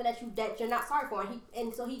apologize for something that you're not sorry for.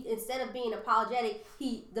 And so he instead of being apologetic,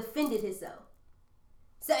 he defended himself.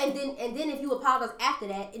 So and then if you apologize after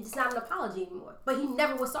that, it's not an apology anymore. But he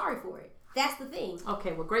never was sorry for it. That's the thing.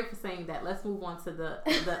 Okay, well, great for saying that. Let's move on to the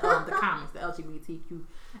comments, the LGBTQ,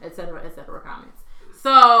 etc. comments.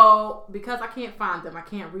 So because I can't find them, I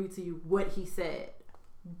can't read to you what he said.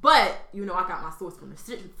 But I got my source from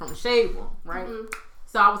the Shade Room, right? Mm-hmm.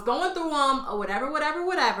 So I was going through them or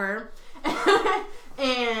whatever.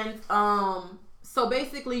 And so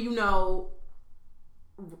basically,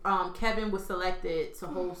 Kevin was selected to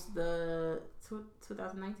host the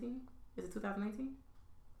 2019. Is it 2019?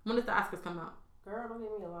 When does the Oscars come out? Girl, don't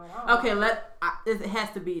give me a line. Okay, it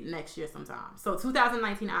has to be next year sometime. So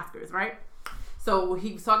 2019 Oscars, right? So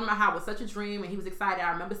he was talking about how it was such a dream and he was excited.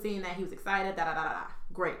 I remember seeing that he was excited.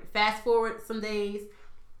 Great. Fast forward some days,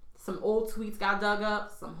 some old tweets got dug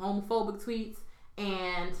up, some homophobic tweets,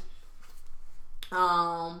 and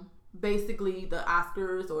basically the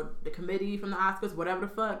Oscars or the committee from the Oscars, whatever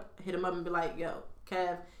the fuck, hit him up and be like, yo,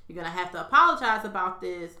 Kev, you're gonna have to apologize about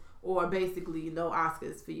this, or basically no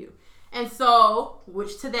Oscars for you. And so,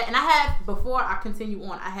 and I have, before I continue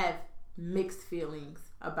on, I have mixed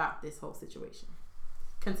feelings about this whole situation.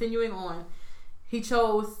 Continuing on, he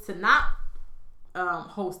chose to not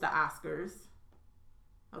host the Oscars,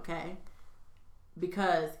 okay,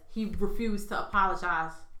 because he refused to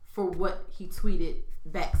apologize for what he tweeted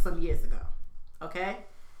back some years ago, okay?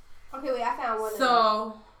 Okay, wait, I found one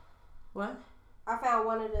what? I found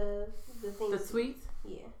one of the things. The tweets?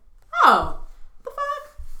 Yeah. Oh, what the fuck?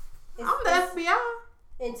 I'm the FBI.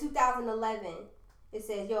 In 2011, it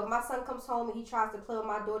says, yo, if my son comes home and he tries to play with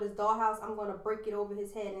my daughter's dollhouse, I'm going to break it over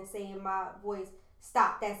his head and say in my voice,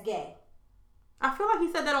 stop, that's gay. I feel like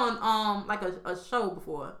he said that on like a show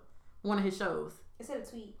before. One of his shows. It said a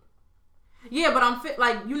tweet. Yeah, but I'm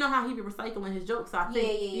like, you know how he be recycling his jokes, so I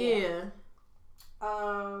think. Yeah.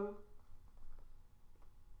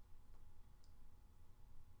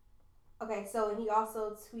 Okay, so he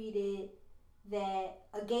also tweeted that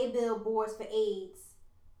a gay bill boards for AIDS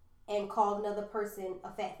and called another person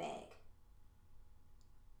a fat fag.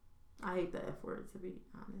 I hate the F word, to be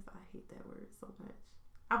honest. I hate that word so much.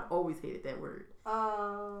 I've always hated that word.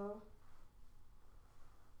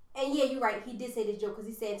 And yeah, you're right. He did say this joke because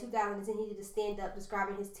he said in 2010 he did a stand up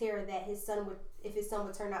describing his terror that his son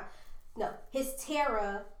would turn out. No, his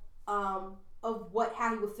terror of how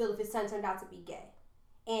he would feel if his son turned out to be gay,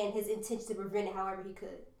 and his intention to prevent it however he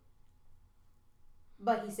could.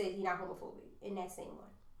 But he said he's not homophobic in that same one.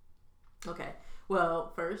 Okay.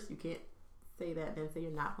 Well, first, you can't say that and then say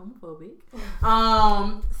you're not homophobic.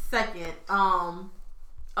 Second,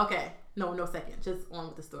 okay. No second. Just on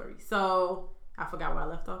with the story. So, I forgot where I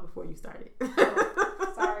left off before you started.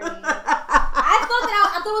 Oh, sorry. I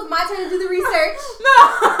thought it was my turn to do the research.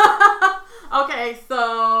 No. Okay, so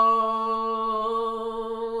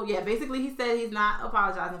yeah, basically he said he's not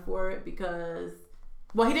apologizing for it because,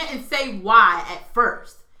 well, he didn't say why at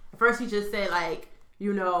first. At first he just said like,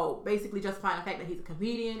 you know, basically justifying the fact that he's a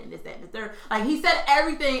comedian and this, that, and the third. Like he said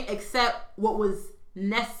everything except what was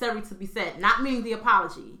necessary to be said, not meaning the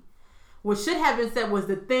apology. What should have been said was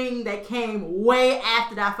the thing that came way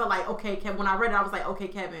after that. I felt like, okay, Kevin, when I read it, I was like, okay,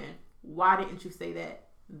 Kevin, why didn't you say that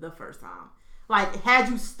the first time? Like, had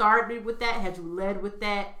you started with that, had you led with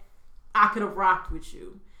that, I could have rocked with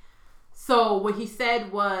you. So what he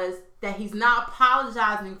said was that he's not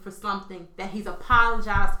apologizing for something that he's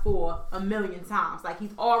apologized for a million times. Like,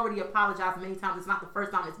 he's already apologized many times. It's not the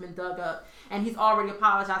first time it's been dug up. And he's already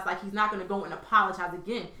apologized. Like, he's not going to go and apologize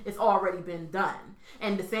again. It's already been done.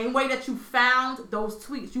 And the same way that you found those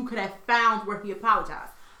tweets, you could have found where he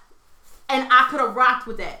apologized. And I could have rocked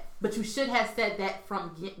with that. But you should have said that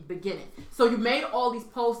from beginning. So you made all these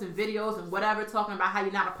posts and videos and whatever talking about how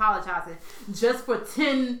you're not apologizing just for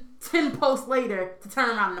 10 posts later to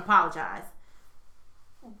turn around and apologize.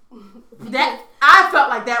 That I felt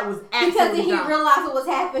like that was absolutely because then he realized what was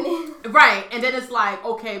happening. Right. And then it's like,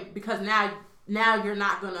 okay, because now you're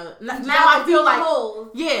not gonna. Now I feel like,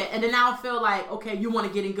 yeah. And then now I feel like, okay, you want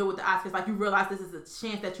to get in good with the Oscars. Like you realize this is a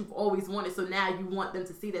chance that you've always wanted. So now you want them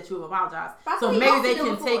to see that you have apologized. So maybe they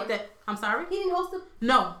can take that. I'm sorry. He didn't host it.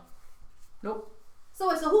 No. Nope. So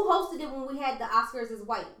who hosted it when we had the Oscars as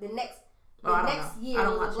white? The next year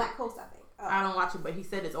was a black host, I think. Oh. I don't watch it, but he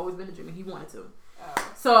said it's always been a dream and he wanted to.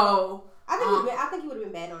 Oh. So I think he would have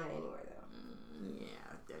been bad on it anyway, though.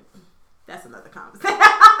 Yeah, that's another conversation.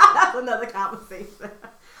 That's another conversation.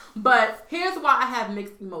 But here's why I have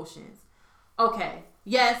mixed emotions. Okay,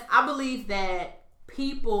 yes, I believe that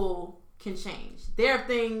people can change. There are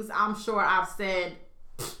things I'm sure I've said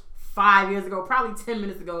 5 years ago, probably 10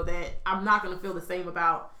 minutes ago, that I'm not going to feel the same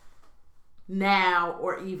about now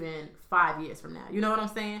or even 5 years from now. You know what I'm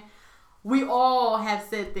saying? We all have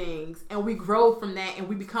said things and we grow from that and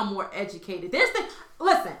we become more educated.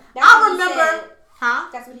 Listen, I remember... Huh?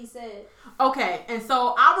 That's what he said. Okay, and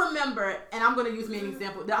so I remember, and I'm going to use me an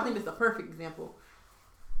example. I think it's a perfect example.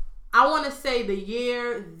 I want to say the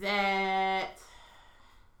year that...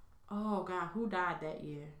 Oh, God, who died that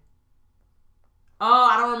year? Oh,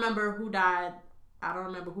 I don't remember who died. I don't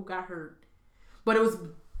remember who got hurt. But it was...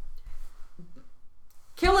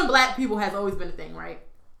 Killing black people has always been a thing, right?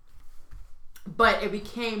 but it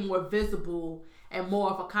became more visible and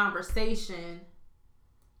more of a conversation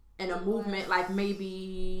and a movement, like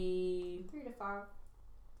maybe 3 to 5.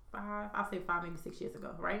 I'll say 5, maybe 6 years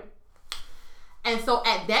ago, right? And so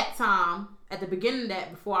at that time, at the beginning of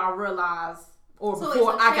that, before I realized, or so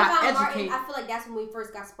before I got educated. Martin, I feel like that's when we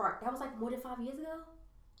first got sparked. That was like more than 5 years ago?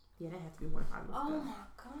 Yeah, that had to be more than 5 years ago. Oh my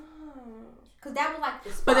gosh. Because that was like the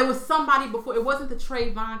spark. But there was somebody before. It wasn't the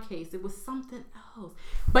Trayvon case. It was something else.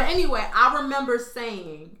 But anyway, I remember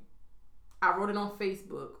saying, I wrote it on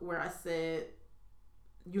Facebook where I said,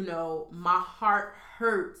 you know, my heart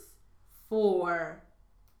hurts for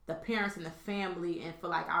the parents and the family and for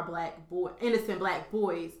like our innocent black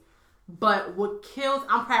boys. But what kills,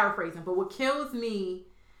 I'm paraphrasing, but what kills me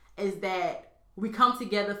is that we come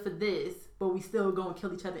together for this, but we still go and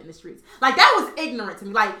kill each other in the streets. Like, that was ignorant to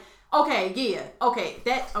me. Like,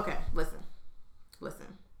 listen.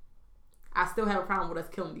 I still have a problem with us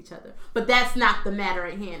killing each other. But that's not the matter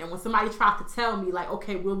at hand. And when somebody tries to tell me, like,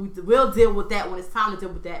 okay, we'll deal with that when it's time to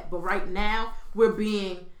deal with that. But right now, we're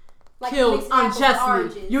being killed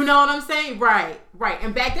unjustly. You know what I'm saying? Right.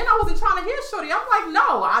 And back then, I wasn't trying to hear shorty. I'm like,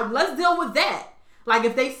 no, let's deal with that. Like,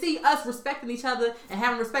 if they see us respecting each other and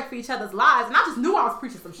having respect for each other's lives, and I just knew I was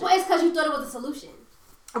preaching some shit. Well, it's because you thought it was a solution.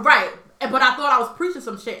 Right. But I thought I was preaching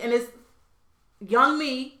some shit. And it's young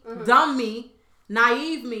me, dumb me,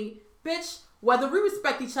 naive me. Bitch, whether we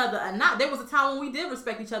respect each other or not, there was a time when we did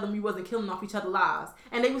respect each other and we wasn't killing off each other's lives.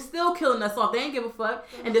 And they were still killing us off. They didn't give a fuck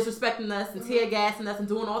and disrespecting us and tear gassing us and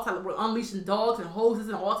doing all types of unleashing dogs and hoses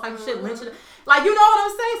and all types of shit, lynching. Like, you know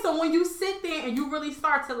what I'm saying? So when you sit there and you really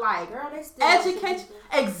start to like educate,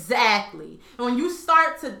 exactly. And when you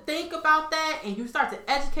start to think about that and you start to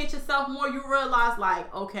educate yourself more, you realize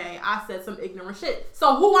like, okay, I said some ignorant shit.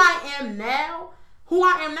 So who I am now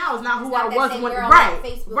is not who I was when,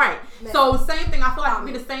 right. So same thing. I feel like it'd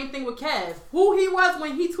be the same thing with Kev. Who he was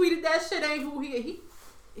when he tweeted that shit ain't who he.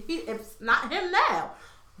 It's not him now.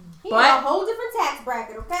 He in a whole different tax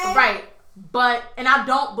bracket, okay? Right. But and I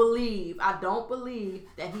don't believe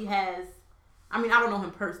that he has. I mean, I don't know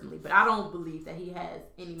him personally, but I don't believe that he has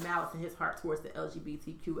any malice in his heart towards the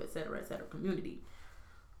LGBTQ, et cetera, community.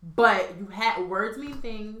 But words mean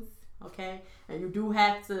things, okay? And you do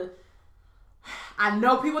have to. I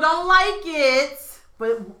know people don't like it,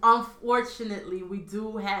 but unfortunately, we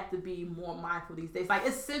do have to be more mindful these days. Like,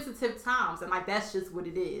 it's sensitive times, and like that's just what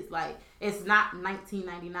it is. Like, it's not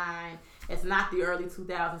 1999. It's not the early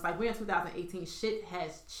 2000s. Like, we're in 2018. Shit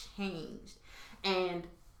has changed, and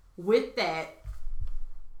with that,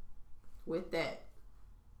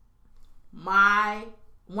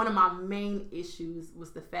 one of my main issues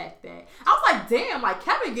was the fact that I was like, damn, like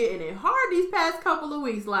Kevin getting it hard these past couple of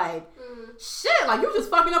weeks. Like, shit, like you just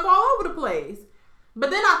fucking up all over the place. But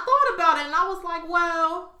then I thought about it and I was like,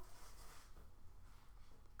 well,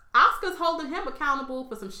 Oscar's holding him accountable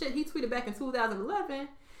for some shit he tweeted back in 2011.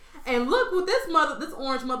 And look what this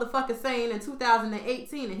orange motherfucker saying in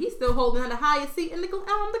 2018, and he's still holding the highest seat in the damn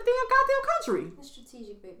goddamn country. It's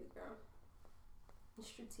strategic, baby girl. It's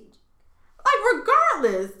strategic. Like,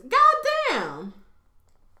 regardless, goddamn.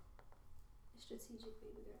 It's strategic,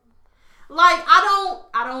 baby girl. Like, I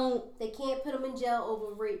don't. They can't put him in jail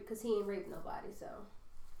over rape because he ain't raped nobody. So.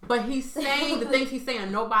 But he's saying the things he's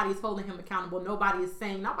saying. Nobody's holding him accountable. Nobody's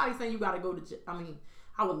saying you gotta go to jail. I mean,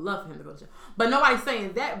 I would love for him to go to jail, but nobody's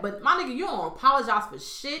saying that. But my nigga, you don't apologize for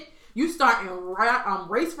shit. You starting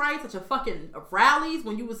race riots at your fucking rallies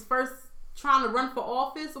when you was first trying to run for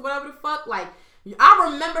office or whatever the fuck. Like, I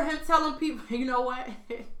remember him telling people, you know what?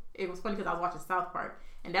 It was funny because I was watching South Park,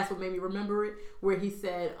 and that's what made me remember it. Where he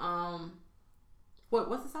said,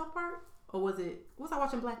 what's the South Park? Or was I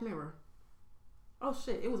watching Black Mirror? Oh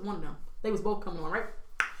shit, it was one of them. They was both coming on, right?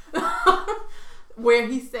 Where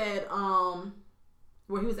he said,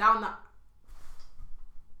 where he was out in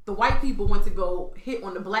the white people went to go hit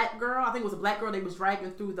on the black girl. I think it was a black girl they was dragging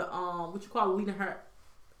through the, leading her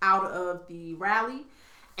out of the rally.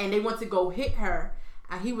 And they went to go hit her,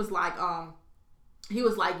 and he was like,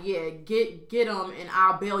 yeah, get him, and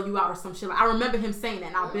I'll bail you out or some shit. Like, I remember him saying that,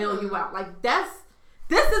 and I'll bail you out. Like, this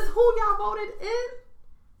is who y'all voted in.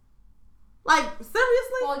 Like,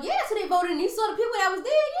 seriously? Well, yeah, so they voted, and you saw the people that was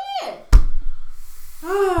there, yeah.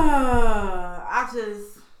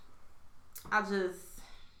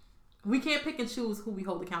 We can't pick and choose who we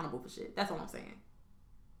hold accountable for shit. That's all I'm saying.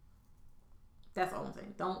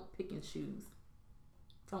 Don't pick and choose.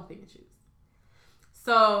 Don't pick and choose.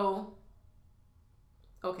 So,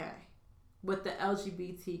 okay. With the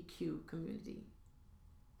LGBTQ community,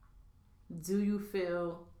 do you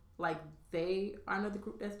feel like they are another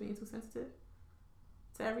group that's being too sensitive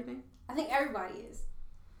to everything? I think everybody is.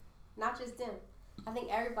 Not just them. I think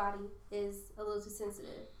everybody is a little too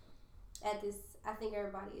sensitive at this. I think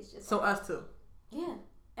everybody is just... So us too? Yeah.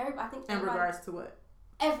 I think in regards to what?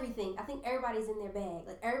 Everything. I think everybody's in their bag.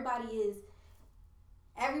 Like, everybody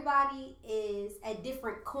is at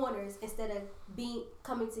different corners instead of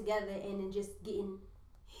coming together and then just getting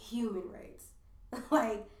human rights.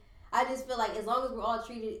 Like, I just feel like as long as we're all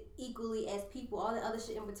treated equally as people, all the other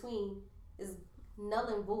shit in between is null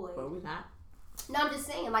and void. But we're not. No, I'm just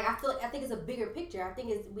saying, like, I think it's a bigger picture. I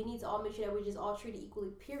think we need to all make sure that we're just all treated equally,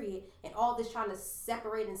 period. And all this trying to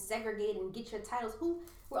separate and segregate and get your titles.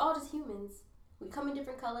 We're all just humans. We come in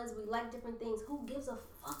different colors. We like different things. Who gives a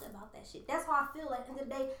fuck about that shit? That's how I feel. Like, at the end of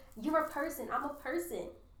the day, you're a person. I'm a person.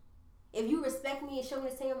 If you respect me and show me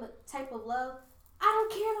the same type of love, I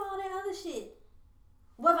don't care about all that other shit.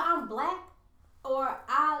 Whether I'm black or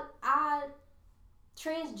I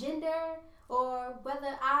transgender or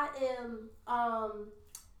whether I am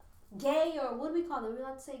gay or what do we call it? We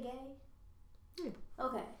like to say gay? Yeah.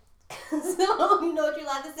 Okay. So you know what you're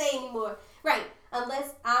allowed to say anymore. Right.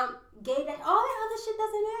 Unless I'm gay, all that other shit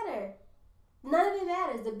doesn't matter. None of it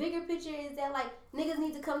matters. The bigger picture is that, like, niggas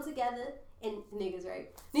need to come together, and niggas, right,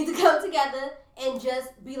 need to come together and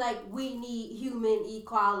just be like, we need human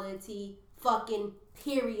equality, fucking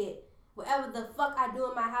period. Whatever the fuck I do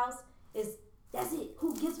in my house that's it.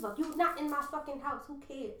 Who gives a fuck? You're not in my fucking house. Who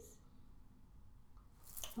cares?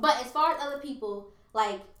 But as far as other people,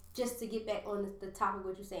 like, just to get back on the topic of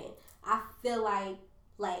what you're saying, I feel like,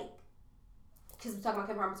 because we're talking about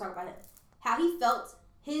Kevin Hart, I'm talking about him. How he felt,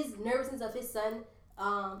 his nervousness of his son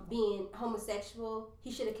being homosexual, he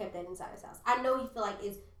should have kept that inside his house. I know he feel like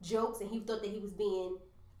it's jokes, and he thought that he was being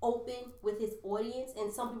open with his audience,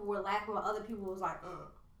 and some people were laughing while other people was like,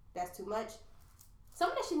 that's too much.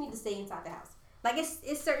 Some of that shit need to stay inside the house. Like,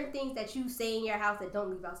 it's certain things that you say in your house that don't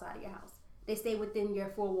leave outside of your house. They stay within your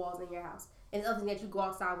four walls in your house. And it's other things that you go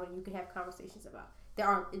outside with and you can have conversations about.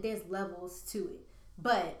 There's levels to it.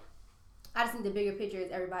 But I just think the bigger picture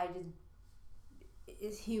is everybody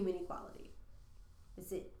is human equality.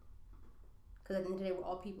 That's it. Because at the end of the day, we're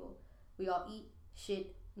all people. We all eat,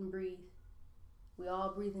 shit, and breathe. We all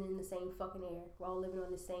breathing in the same fucking air. We're all living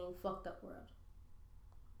on the same fucked up world.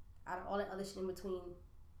 Out of all that other shit in between,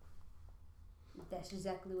 that's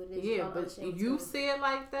exactly what it is. Yeah, but you see it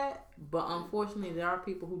like that, but unfortunately there are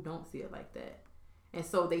people who don't see it like that. And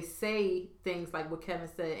so they say things like what Kevin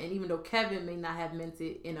said, and even though Kevin may not have meant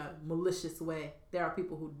it in a malicious way, there are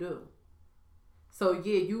people who do. So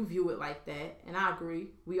yeah, you view it like that, and I agree.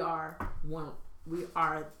 We are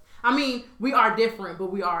different,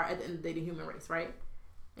 but we are at the end of the day the human race, right?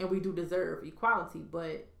 And we do deserve equality,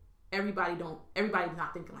 but everybody's not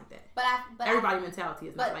thinking like that. But everybody's mentality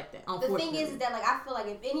is not like that. The thing is that, like, I feel like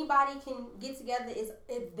if anybody can get together, is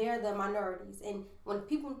if they're the minorities. And when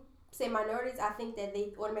people say minorities, I think that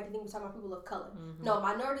they automatically think we're talking about people of color. Mm-hmm. No,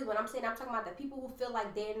 minorities. When I'm talking about the people who feel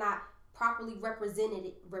like they're not properly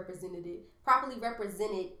represented.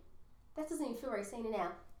 That doesn't even feel right saying it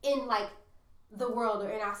now. In, like, the world or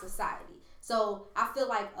in our society. So I feel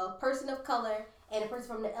like a person of color and a person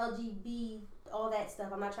from the LGBT, all that stuff,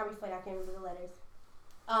 I'm not trying to be funny, I can't remember the letters,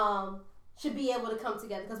 should be able to come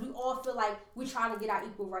together because we all feel like we're trying to get our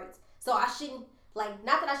equal rights. So I shouldn't, like,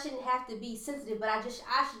 not that I shouldn't have to be sensitive, but I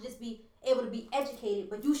should just be able to be educated,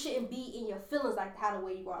 but you shouldn't be in your feelings like how the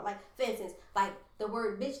way you are. Like, for instance, like, the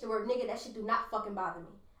word bitch, the word nigga, that shit do not fucking bother me.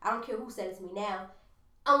 I don't care who said it to me now,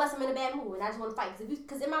 unless I'm in a bad mood and I just want to fight.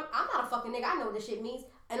 Because I'm not a fucking nigga, I know what this shit means.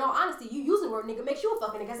 In all honesty, you using the word nigga makes you a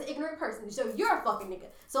fucking nigga as an ignorant person. So you're a fucking nigga.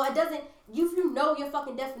 So it doesn't, if you know your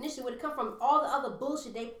fucking definition, would it come from all the other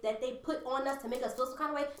bullshit that they put on us to make us feel some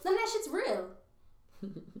kind of way? None of that shit's real.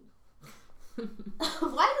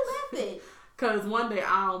 Why you laughing? Because one day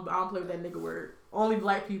I don't play with that nigga word. Only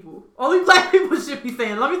black people should be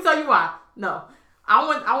saying. Let me tell you why. No.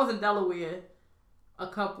 I was in Delaware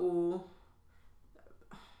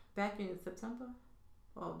back in September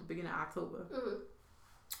or the beginning of October. Mm-hmm.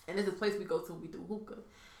 And there's a place we go to, we do hookah.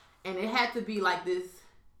 And it had to be like this.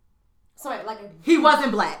 Sorry, he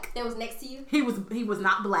wasn't black. That was next to you? He was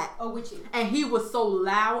not black. Oh, with you. And he was so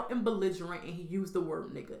loud and belligerent, and he used the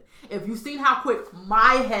word nigga. If you seen how quick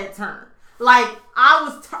my head turned, like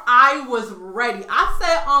I was ready. I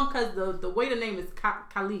said because the way the name is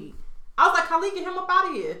Khalid. I was like, Khalid, get him up out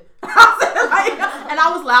of here. I said, like, and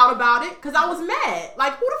I was loud about it because I was mad.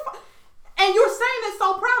 Like, who the fuck? And you're saying it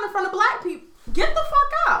so proud in front of black people. Get the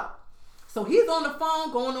fuck out. So he's on the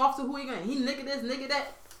phone going off to who he going. He nigga this, nigga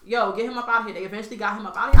that. Yo, get him up out of here. They eventually got him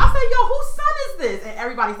up out of here. I said, yo, whose son is this? And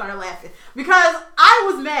everybody started laughing because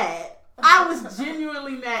I was mad. I was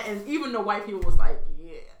genuinely mad, and even the white people was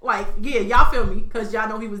yeah, y'all feel me, because y'all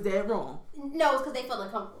know he was dead wrong. No, it's because they felt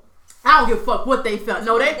uncomfortable. I don't give a fuck what they felt.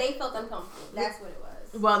 No, they felt uncomfortable. That's what it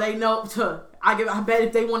was. Well, they know. I bet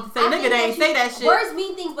if they want to say nigga, they ain't say that shit. Words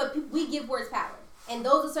mean things, but we give words power, and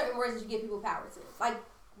those are certain words that you give people power to. Like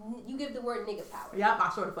you give the word nigga power. Yep, I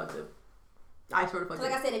sort of fucked it. Like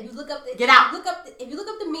I said, if you look up the if you look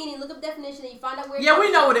up the meaning, look up definition, and you find out where. Yeah, we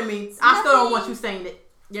know what it means. I still don't want you saying it.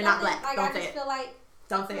 You're not black. Like, don't say it. I just feel like.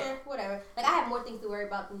 Don't say it. Whatever. Like, I have more things to worry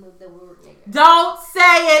about than the word nigga. Don't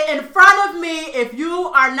say it in front of me if you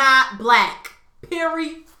are not black.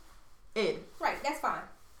 Period. Right. That's fine.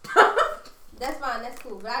 That's fine. That's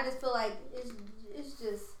cool. But I just feel like it's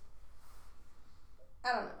just.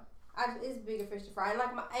 I don't know. It's bigger fish to fry. And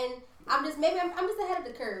I'm just ahead of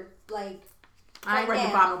the curve. Like. I ain't ready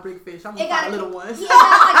to buy no big fish. I'm gonna buy little ones. First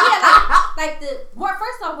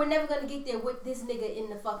off, we're never gonna get there with this nigga in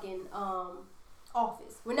the fucking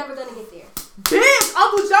office. We're never gonna get there. Bitch,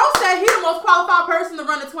 Uncle Joe said he's the most qualified person to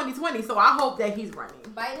run in 2020, so I hope that he's running.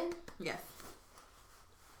 Biden? Yes.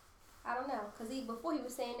 I don't know, cause before he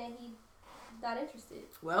was saying that he's not interested.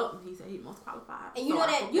 Well, he said he's most qualified. And you know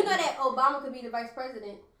that Obama could be the vice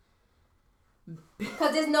president.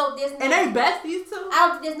 Because there's no and they besties too.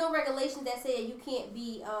 There's no regulations that say you can't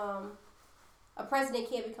be a president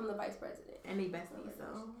can't become the vice president. And they besties,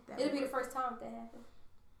 so it'll be the first time that happens.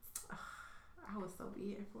 I would so be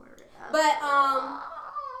here for it.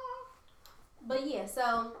 But yeah,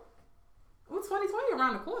 so well, 2020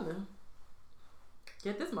 around the corner.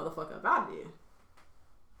 Get this motherfucker up out of there.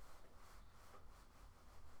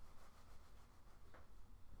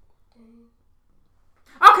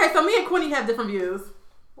 Okay, so me and Quinny have different views.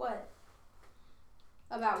 What?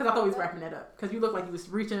 About? Because I thought we was wrapping that up. Because you look like you was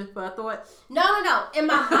reaching for a thought. No. In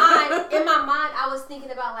my mind, I was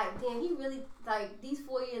thinking about like, damn, he really like these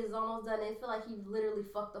 4 years is almost done. And I feel like he literally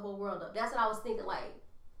fucked the whole world up. That's what I was thinking. Like,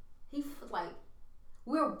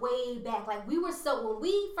 we're way back. Like when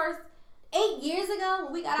we first 8 years ago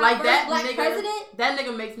when we got our first black president. That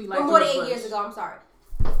nigga makes me like more than 8 years ago. I'm sorry.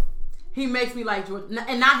 He makes me like George,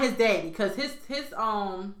 and not his daddy, because his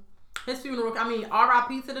funeral. I mean,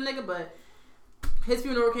 R.I.P. to the nigga, but his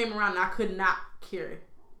funeral came around, and I could not care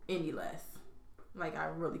any less. Like I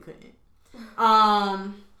really couldn't.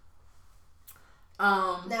 Now,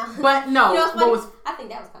 but no, you know I think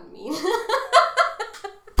that was kind of mean.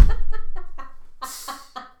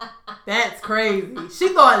 That's crazy. She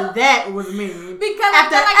thought that was mean. Because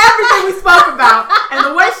after everything we spoke about and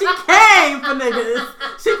the way she came for niggas,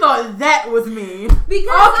 she thought that was mean. Because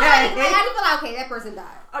I just feel like, okay, that person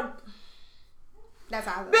died. That's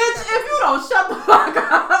how I feel. Bitch, if you don't shut the fuck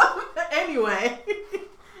up.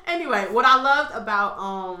 Anyway, what I loved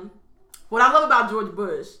about George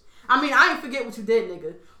Bush, I mean, I ain't forget what you did,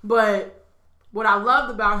 nigga. But what I loved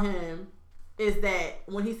about him is that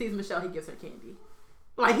when he sees Michelle, he gives her candy.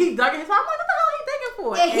 Like, he dug in his heart. I'm like, what the hell he digging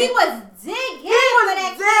for? And he was digging for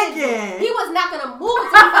that candy. He was not going to move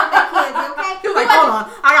until he found that candy, okay? He was like, hold on.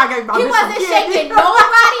 I got to get my He wasn't shaking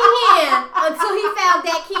nobody's hand until he found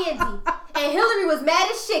that candy. And Hillary was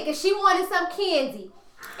mad as shit because she wanted some candy.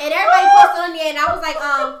 And everybody posted on there, and I was like,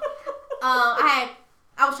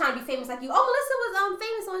 I was trying to be famous like you. Oh, Melissa was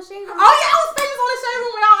famous on Shade Room. Oh yeah, I was famous on the Shade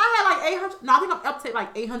Room. Y'all. I had like 800. No, I think I'm up to like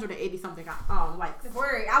 880 something. Likes.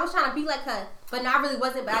 Word. I was trying to be like her, but no, I really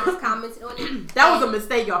wasn't. But I just commented on it. That was a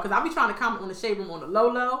mistake, y'all, because I be trying to comment on the Shade Room on the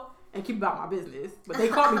low and keep about my business, but they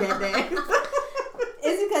caught me that day.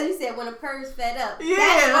 It's because you said when a purse fed up. Yeah.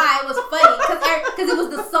 That's why it was funny because it was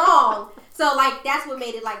the song. So like that's what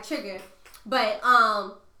made it like trigger. But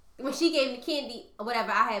when she gave me candy or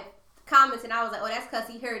whatever, I had comments and I was like, oh, that's because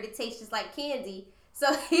he heard it tastes just like candy.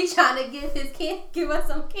 So he's trying to give us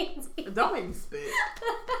some candy. Don't make me spit.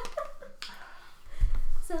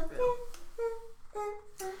 So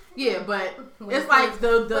yeah, but it's like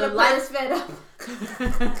the life fed up.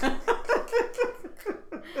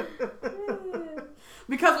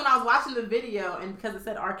 Because when I was watching the video and because it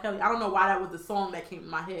said R. Kelly, I don't know why that was the song that came in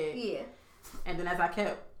my head. Yeah. And then as I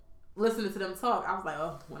kept listening to them talk, I was like,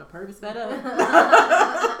 oh, when a purpose fed up.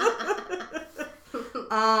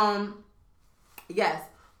 Yes.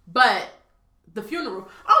 But the funeral.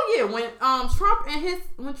 Oh yeah, when Trump and his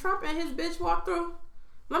bitch walked through.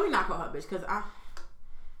 Let me not call her bitch because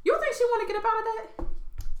you think she want to get up out of that?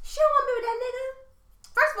 She don't want to be with that nigga.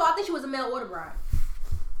 First of all, I think she was a mail order bride.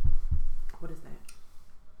 What is that?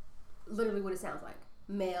 Literally what it sounds like.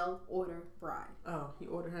 Mail order bride. Oh, he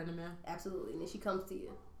ordered her in the mail? Absolutely. And then she comes to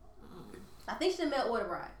you. I think she's a mail order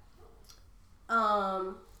bride.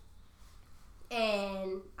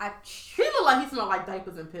 And he looked like he smelled like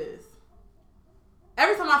diapers and piss.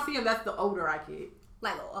 Every time I see him, that's the odor I get.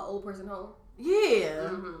 Like an old person home? Yeah.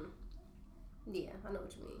 Mm-hmm. Yeah, I know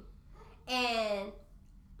what you mean. And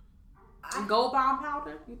gold bond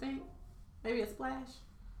powder, you think? Maybe a splash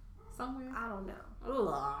somewhere? I don't know.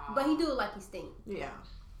 Ugh. But he do it like he stink. Yeah.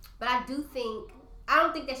 But I don't think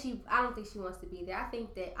she wants to be there. I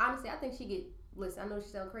think that, honestly, she get, listen, I know she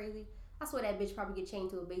sound crazy. I swear that bitch probably get chained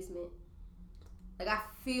to a basement. Like, I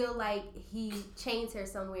feel like he chains her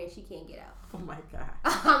somewhere and she can't get out. Oh my God.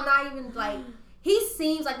 I'm not even like, he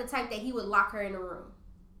seems like the type that he would lock her in a room.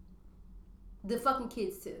 The fucking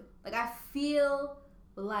kids too. Like, I feel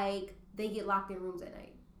like they get locked in rooms at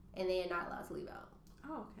night and they are not allowed to leave out.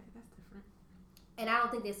 Oh, okay. That's different. And I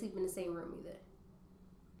don't think they sleep in the same room either.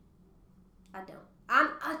 I don't.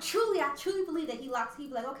 I truly believe that he'd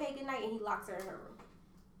be like, okay, good night, and he locks her in her room.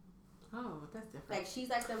 Oh, that's different. Like, she's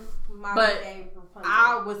like the modern day Rapunzel.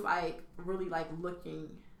 I was like really like looking,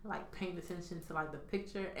 like paying attention to like the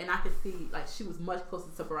picture, and I could see like she was much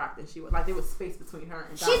closer to Barack than she was. Like there was space between her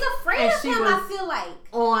and Dom. She's afraid of him. I feel like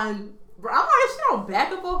I'm like, she don't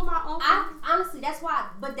back up off my own. Honestly, that's why.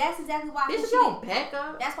 But that's exactly why. She don't back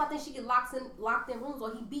up. That's why I think she get locked in rooms,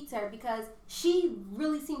 or he beats her, because she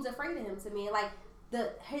really seems afraid of him to me. And like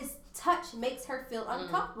his touch makes her feel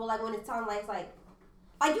uncomfortable. Like when it's on, like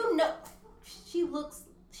you know, she looks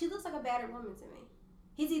like a battered woman to me.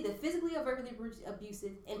 He's either physically or verbally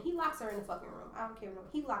abusive, and he locks her in the fucking room. I don't care.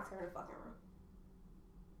 He locks her in the fucking room.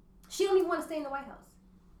 She don't even want to stay in the White House.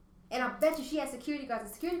 And I bet you she has security guards.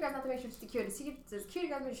 The security guards have to make sure she's secure. The security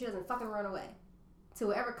guards make sure she doesn't fucking run away to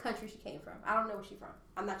whatever country she came from. I don't know where she's from.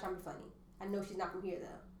 I'm not trying to be funny. I know she's not from here,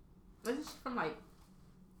 though. Isn't she from, like,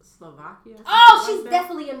 Slovakia? Oh, she's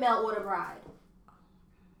definitely a mail order bride.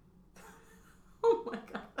 Oh, my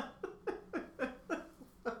God.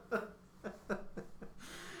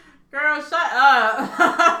 Girl, shut up.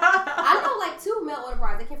 I know, like, 2 mail order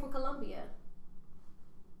brides. They came from Colombia.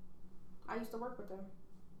 I used to work with them.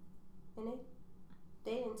 And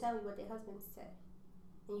they didn't tell me what their husbands said.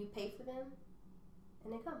 And you pay for them,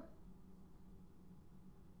 and they come.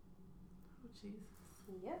 Oh, Jesus.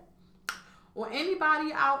 Yep. Or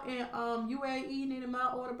anybody out in UAE need a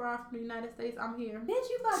mail order bride from the United States, I'm here. Bitch,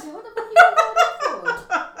 you bugging. What the fuck you going that for?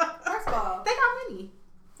 First of all. They got many.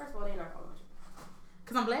 First of all, they're not going to watch it.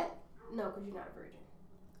 Because I'm black? No, because you're not a virgin.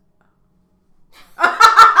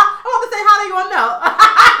 I want to say, how they going to know?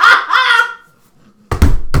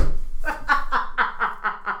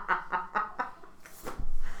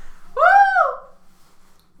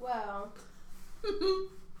 Well,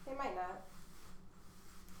 they might not.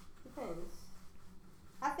 Depends.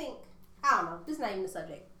 I don't know. This is not even the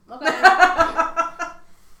subject. Okay.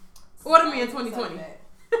 Order me in 2020. Girl,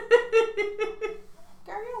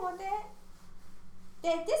 you don't want that.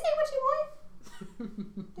 This ain't what you want.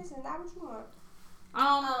 This is not what you want.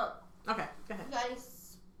 Okay, go ahead.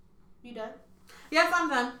 You done? Yes, I'm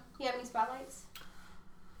done. You have any spotlights?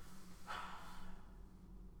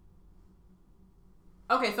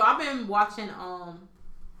 Okay, so I've been watching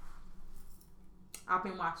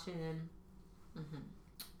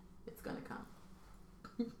it's gonna come.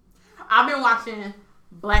 I've been watching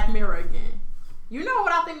Black Mirror again. You know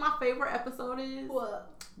what I think my favorite episode is?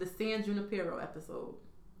 What? The San Junipero episode.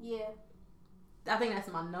 Yeah. I think that's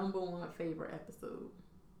my number 1 favorite episode.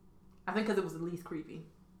 I think because it was the least creepy.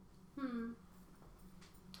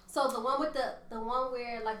 So the one with the one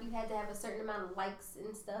where like you had to have a certain amount of likes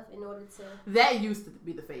and stuff in order to. That used to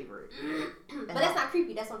be the favorite. But that's not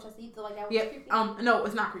creepy. That's what I'm trying to say. You feel like that was creepy? No,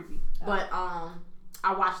 it's not creepy. Oh. But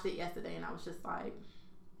I watched it yesterday and I was just like,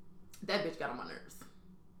 that bitch got on my nerves.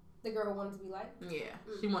 The girl who wanted to be like? Yeah.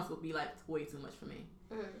 She wants to be like way too much for me.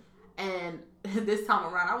 And this time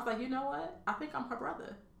around, I was like, you know what? I think I'm her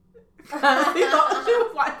brother. She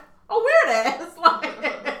was like, a weird ass. Like,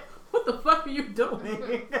 what the fuck are you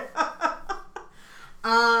doing?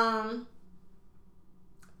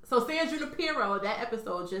 So San Junipero, that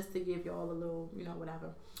episode, just to give y'all a little,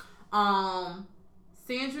 whatever.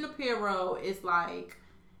 San Junipero is like,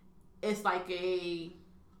 it's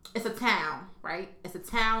a town, right? It's a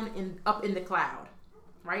town up in the cloud,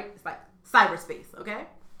 right? It's like cyberspace, okay?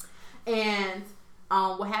 And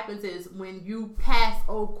what happens is when you pass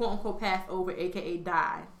over, quote unquote, pass over, aka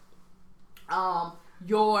die,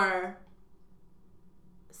 your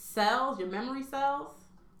cells, your memory cells,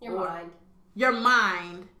 your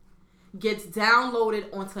mind gets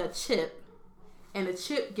downloaded onto a chip, and the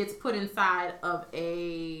chip gets put inside of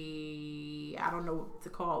I don't know what to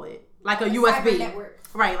call it, like a USB network,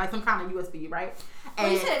 right? Like some kind of USB, right?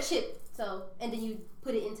 And you said a chip, and then you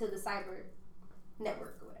put it into the cyber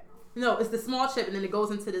network or whatever. No, it's the small chip, and then it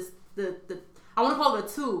goes into this I want to call it a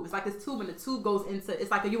tube. It's like this tube, and the tube goes into,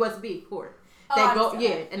 it's like a USB port.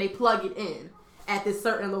 And they plug it in at this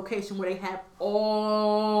certain location where they have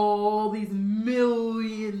all these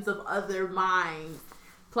millions of other minds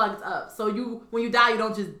plugged up. So when you die, you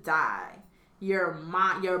don't just die. Your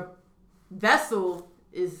vessel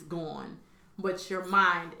is gone, but your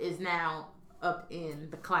mind is now up in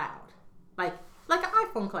the cloud, like an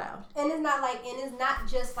iPhone cloud. And it's not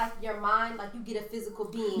just like your mind. Like, you get a physical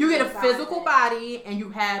being. You get a physical body, and you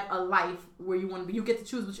have a life where you want to be. You get to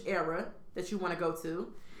choose which era that you want to go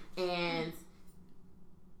to, and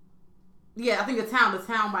I think the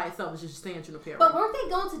town by itself is just San Junipero. But weren't they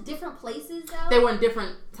going to different places though? They were in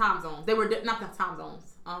different time zones. They were not the time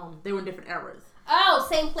zones. They were in different eras. Oh,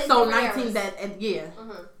 same place. So 19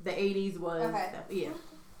 the 80s was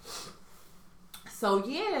So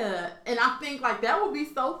and I think like that would be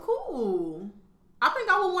so cool. I think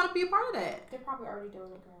I would want to be a part of that. They're probably already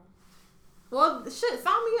doing it, girl. Well, shit,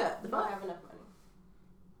 sign me up. They don't have enough money.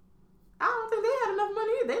 I don't think they had enough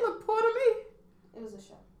money. They look poor to me. It was a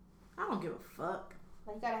show. I don't give a fuck.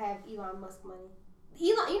 Like, you gotta have Elon Musk money.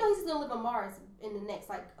 Elon, he's gonna live on Mars in the next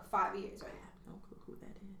 5 years, right? I have no clue who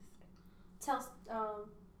that is.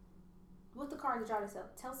 What's the car that drive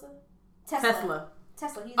itself? Tesla. Tesla.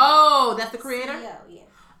 That's the creator? CEO, yeah.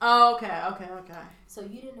 Oh, okay. So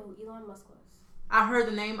you didn't know who Elon Musk was? I heard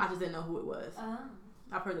the name. I just didn't know who it was. Oh.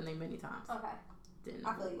 I've heard the name many times. Okay. Didn't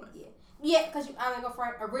know who it was. Yeah, because I'm gonna go for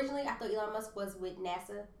it. Originally, I thought Elon Musk was with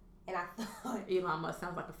NASA. And I thought Elon Musk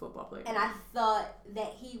sounds like a football player. And I thought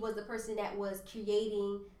that he was the person that was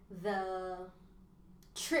creating the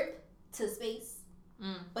trip to space.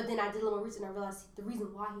 But then I did a little research and I realized the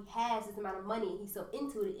reason why he has this amount of money and he's so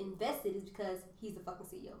into it, invested, is because he's the fucking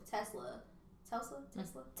CEO of Tesla.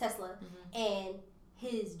 And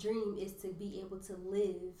his dream is to be able to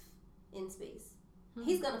live in space.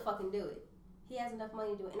 He's gonna fucking do it. He has enough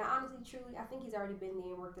money to do it. And I honestly, truly, I think he's already been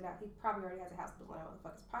there and worked it out. He probably already has a house built on that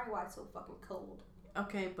motherfucker. It's probably why it's so fucking cold.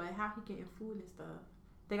 Okay, but how he getting food and stuff?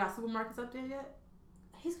 They got supermarkets up there yet?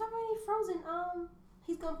 He's got already frozen.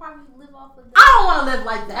 He's gonna probably live off of I don't want to live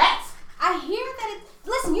like that. I hear that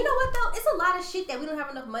listen, you know what though? It's a lot of shit that we don't have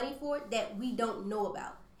enough money for that we don't know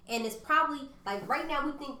about. And it's probably, like, right now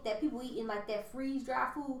we think that people eating, like, that freeze-dry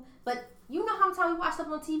food. But you know how many times we watch stuff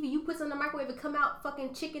on TV, you put something in the microwave and come out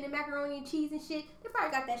fucking chicken and macaroni and cheese and shit? They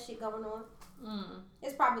probably got that shit going on.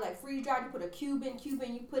 It's probably, like, freeze-dried. You put a cube in, you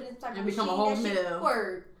put it in some type of machine. Become a whole meal.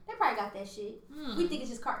 Word. They probably got that shit. We think it's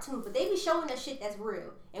just cartoons. But they be showing that shit that's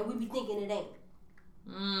real. And we be thinking it ain't.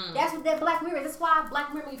 That's what that Black Mirror is. That's why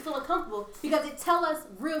Black Mirror makes you feel uncomfortable. Because it tell us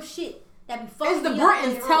real shit that be fucking. It's the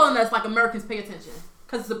Britons telling us, like, Americans pay attention.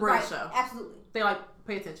 Because it's a British show. Absolutely. They like,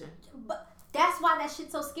 pay attention. But that's why that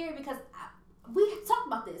shit's so scary, because we talked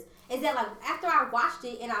about this. Is that, like, after I watched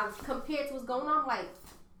it and I compared to what's going on, I'm like,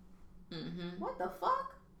 what the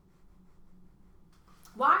fuck?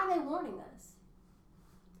 Why are they warning us?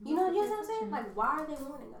 You know what I'm saying? Like, why are they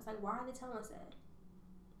warning us? Like, why are they telling us that?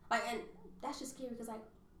 Like, and that's just scary, because, like,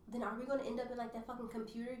 then are we going to end up in, like, that fucking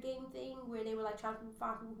computer game thing where they were, like, trying to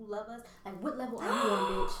find people who love us? Like, what level are you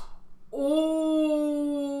on, bitch?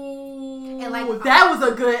 Ooh, and like that was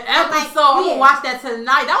a good episode. I'm gonna watch that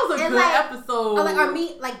tonight. That was a good episode.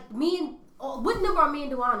 Like, what number are me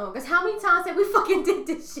and Duane on? Because how many times have we fucking did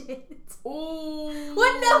this shit? Ooh,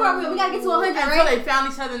 what number are we? We gotta get to 100, until right? they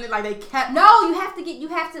found each other and they kept. No, you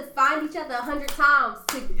have to find each other 100 times.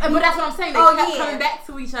 But that's what I'm saying. They kept coming back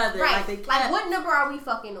to each other. Right. Like what number are we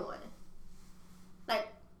fucking on? Like,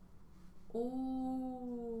 ooh.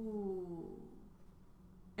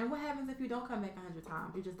 And what happens if you don't come back 100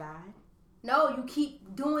 times? You just die? No, you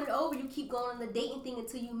keep doing it over. You keep going on the dating thing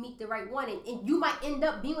until you meet the right one. And you might end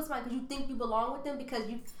up being with somebody because you think you belong with them, because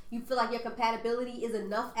you feel like your compatibility is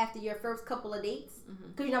enough after your first couple of dates.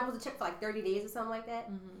 Because you're not supposed to check for like 30 days or something like that.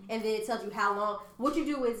 And then it tells you how long. What you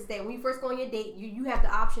do is that when you first go on your date, you have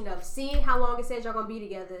the option of seeing how long it says y'all going to be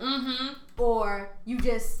together. Or you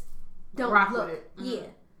just don't rock look. With it. Yeah.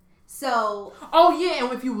 So. Oh, yeah.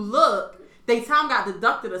 And if you look, they time got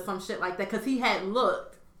deducted or some shit like that because he had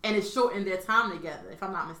looked. And it shortened their time together, if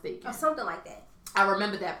I'm not mistaken. Or something like that. I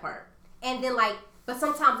remember that part. And then, like, but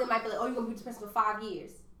sometimes it might be like, oh, you're going to be with this person for 5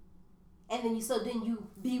 years. And then you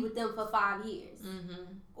be with them for 5 years.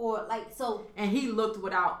 Or, like, so. And he looked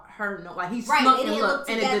without her, like, he right, snuck and looked.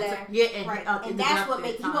 And together. And that's what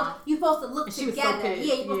makes, you're supposed to look together. So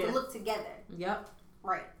you're supposed to look together. Yep.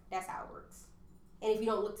 Right. That's how it works. And if you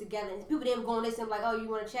don't look together, and people, they go on this and like, oh, you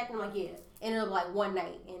want to check? And I'm like, yeah. And it'll be like one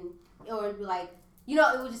night. Or it'll be like,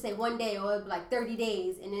 it would just say one day, or it'd be like 30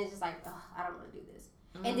 days, and then it's just like, I don't want to do this.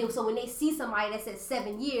 And then, so when they see somebody that says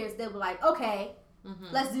 7 years, they'll be like, okay,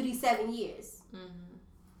 Mm-hmm. Let's do these 7 years.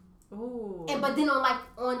 Mm-hmm. Ooh. But then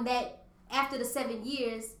on that, after the 7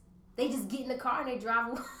 years, they just get in the car and they drive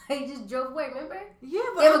away. They just drove away, remember? Yeah,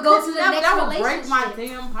 but they would go to the next that relationship. That would break my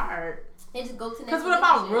damn heart. They just go to the next Because what if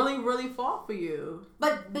I really, really fall for you?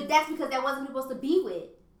 But that's because that wasn't supposed to be with.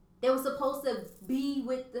 They were supposed to be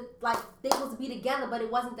with they were supposed to be together, but it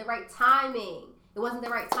wasn't the right timing. It wasn't the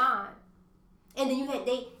right time. And then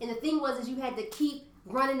the thing was you had to keep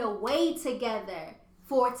running away together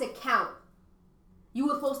for it to count. You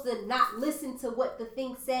were supposed to not listen to what the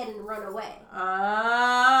thing said and run away.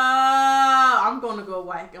 I'm going to go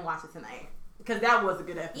back and watch it tonight. Because that was a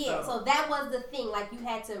good episode. Yeah, so that was the thing. Like, you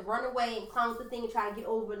had to run away and climb the thing and try to get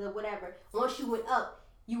over the whatever. Once you went up,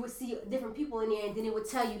 you would see different people in there, and then it would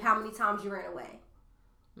tell you how many times you ran away.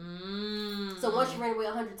 So once you ran away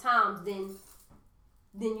 100 times, then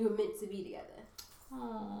you were meant to be together.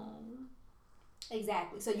 Aww.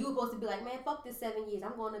 Exactly. So you were supposed to be like, man, fuck this 7 years.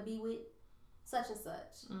 I'm going to be with such and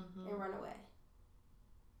such and run away.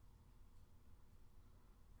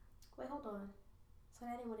 Wait, hold on. So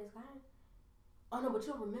that ain't what it's got. Oh no, but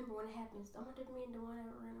you'll remember when it happens. I wonder if me and the one that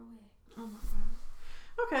ran away. Oh my god.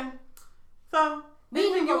 Okay. So me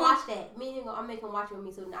and him gonna watch that. Me and him I'm making him watch it with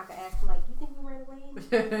me so I can ask him like, you think we ran away?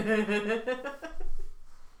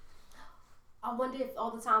 I wonder if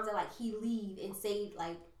all the times that like he leave and say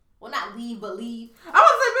like, well not leave but leave. I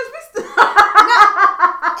was like, bitch, we still. No,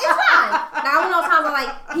 it's fine. Now I know times where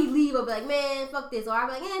like he leave or be like, man, fuck this, or I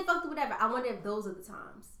be like, man, fuck whatever. I wonder if those are the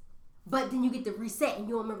times. But then you get to reset and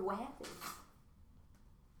you don't remember what happened.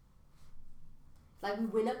 Like we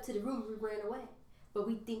went up to the room, we ran away, but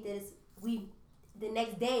we think that the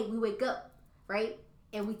next day we wake up, right,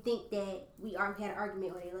 and we think that we had an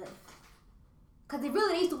argument when they left. Cause they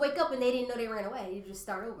really used to wake up and they didn't know they ran away. You just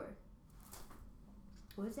start over.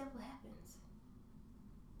 What is that? What happens?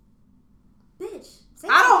 Bitch.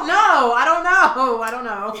 I don't know.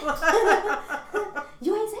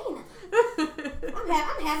 You ain't saying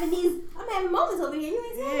nothing. I'm having moments over here. You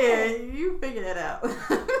ain't saying nothing. Yeah, you figure that out.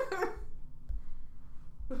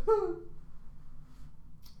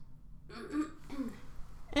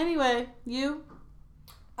 Anyway, you?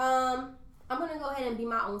 I'm gonna go ahead and be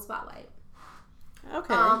my own spotlight.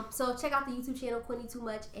 Okay. So check out the YouTube channel Quinny Too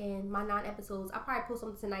Much and my 9 episodes. I'll probably post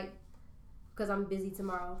them tonight because I'm busy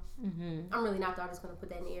tomorrow. I'm really not though. I'm just gonna put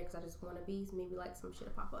that in the air because I just want to be. So maybe like some shit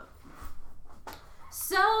will pop up.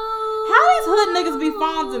 So how these hood niggas be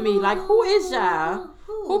fond of me? Like who is y'all?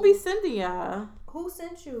 Who be sending y'all? Who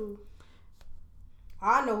sent you?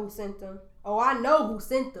 I know who sent them. Oh, I know who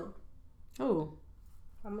sent them. Who?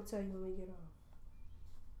 I'm gonna tell you when we get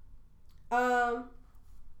on.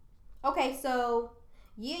 Okay, so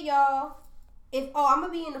yeah, y'all. I'm gonna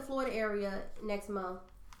be in the Florida area next month.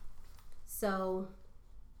 So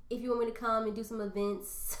if you want me to come and do some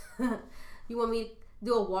events, you want me to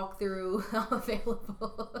do a walkthrough, I'm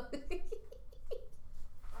available.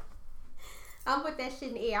 I'll put that shit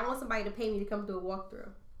in the air. I want somebody to pay me to come do a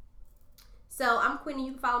walkthrough. So I'm Quinny.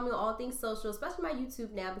 You can follow me on all things social, especially my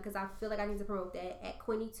YouTube now because I feel like I need to promote that at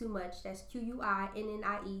Quinny Too Much. That's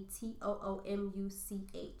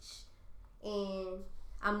QUINNIETOOMUCH. And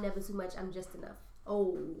I'm never too much. I'm just enough.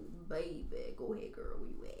 Oh baby, go ahead, girl. Where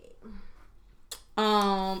you at?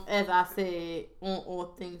 As I said, on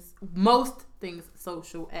all things, most things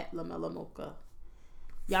social at Lamella Mocha.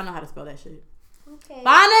 Y'all know how to spell that shit. Okay.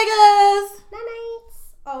 Bye, niggas. Night.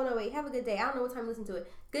 Oh no, wait. Have a good day. I don't know what time to listen to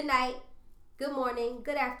it. Good night. Good morning,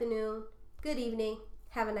 good afternoon, good evening.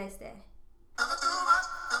 Have a nice day.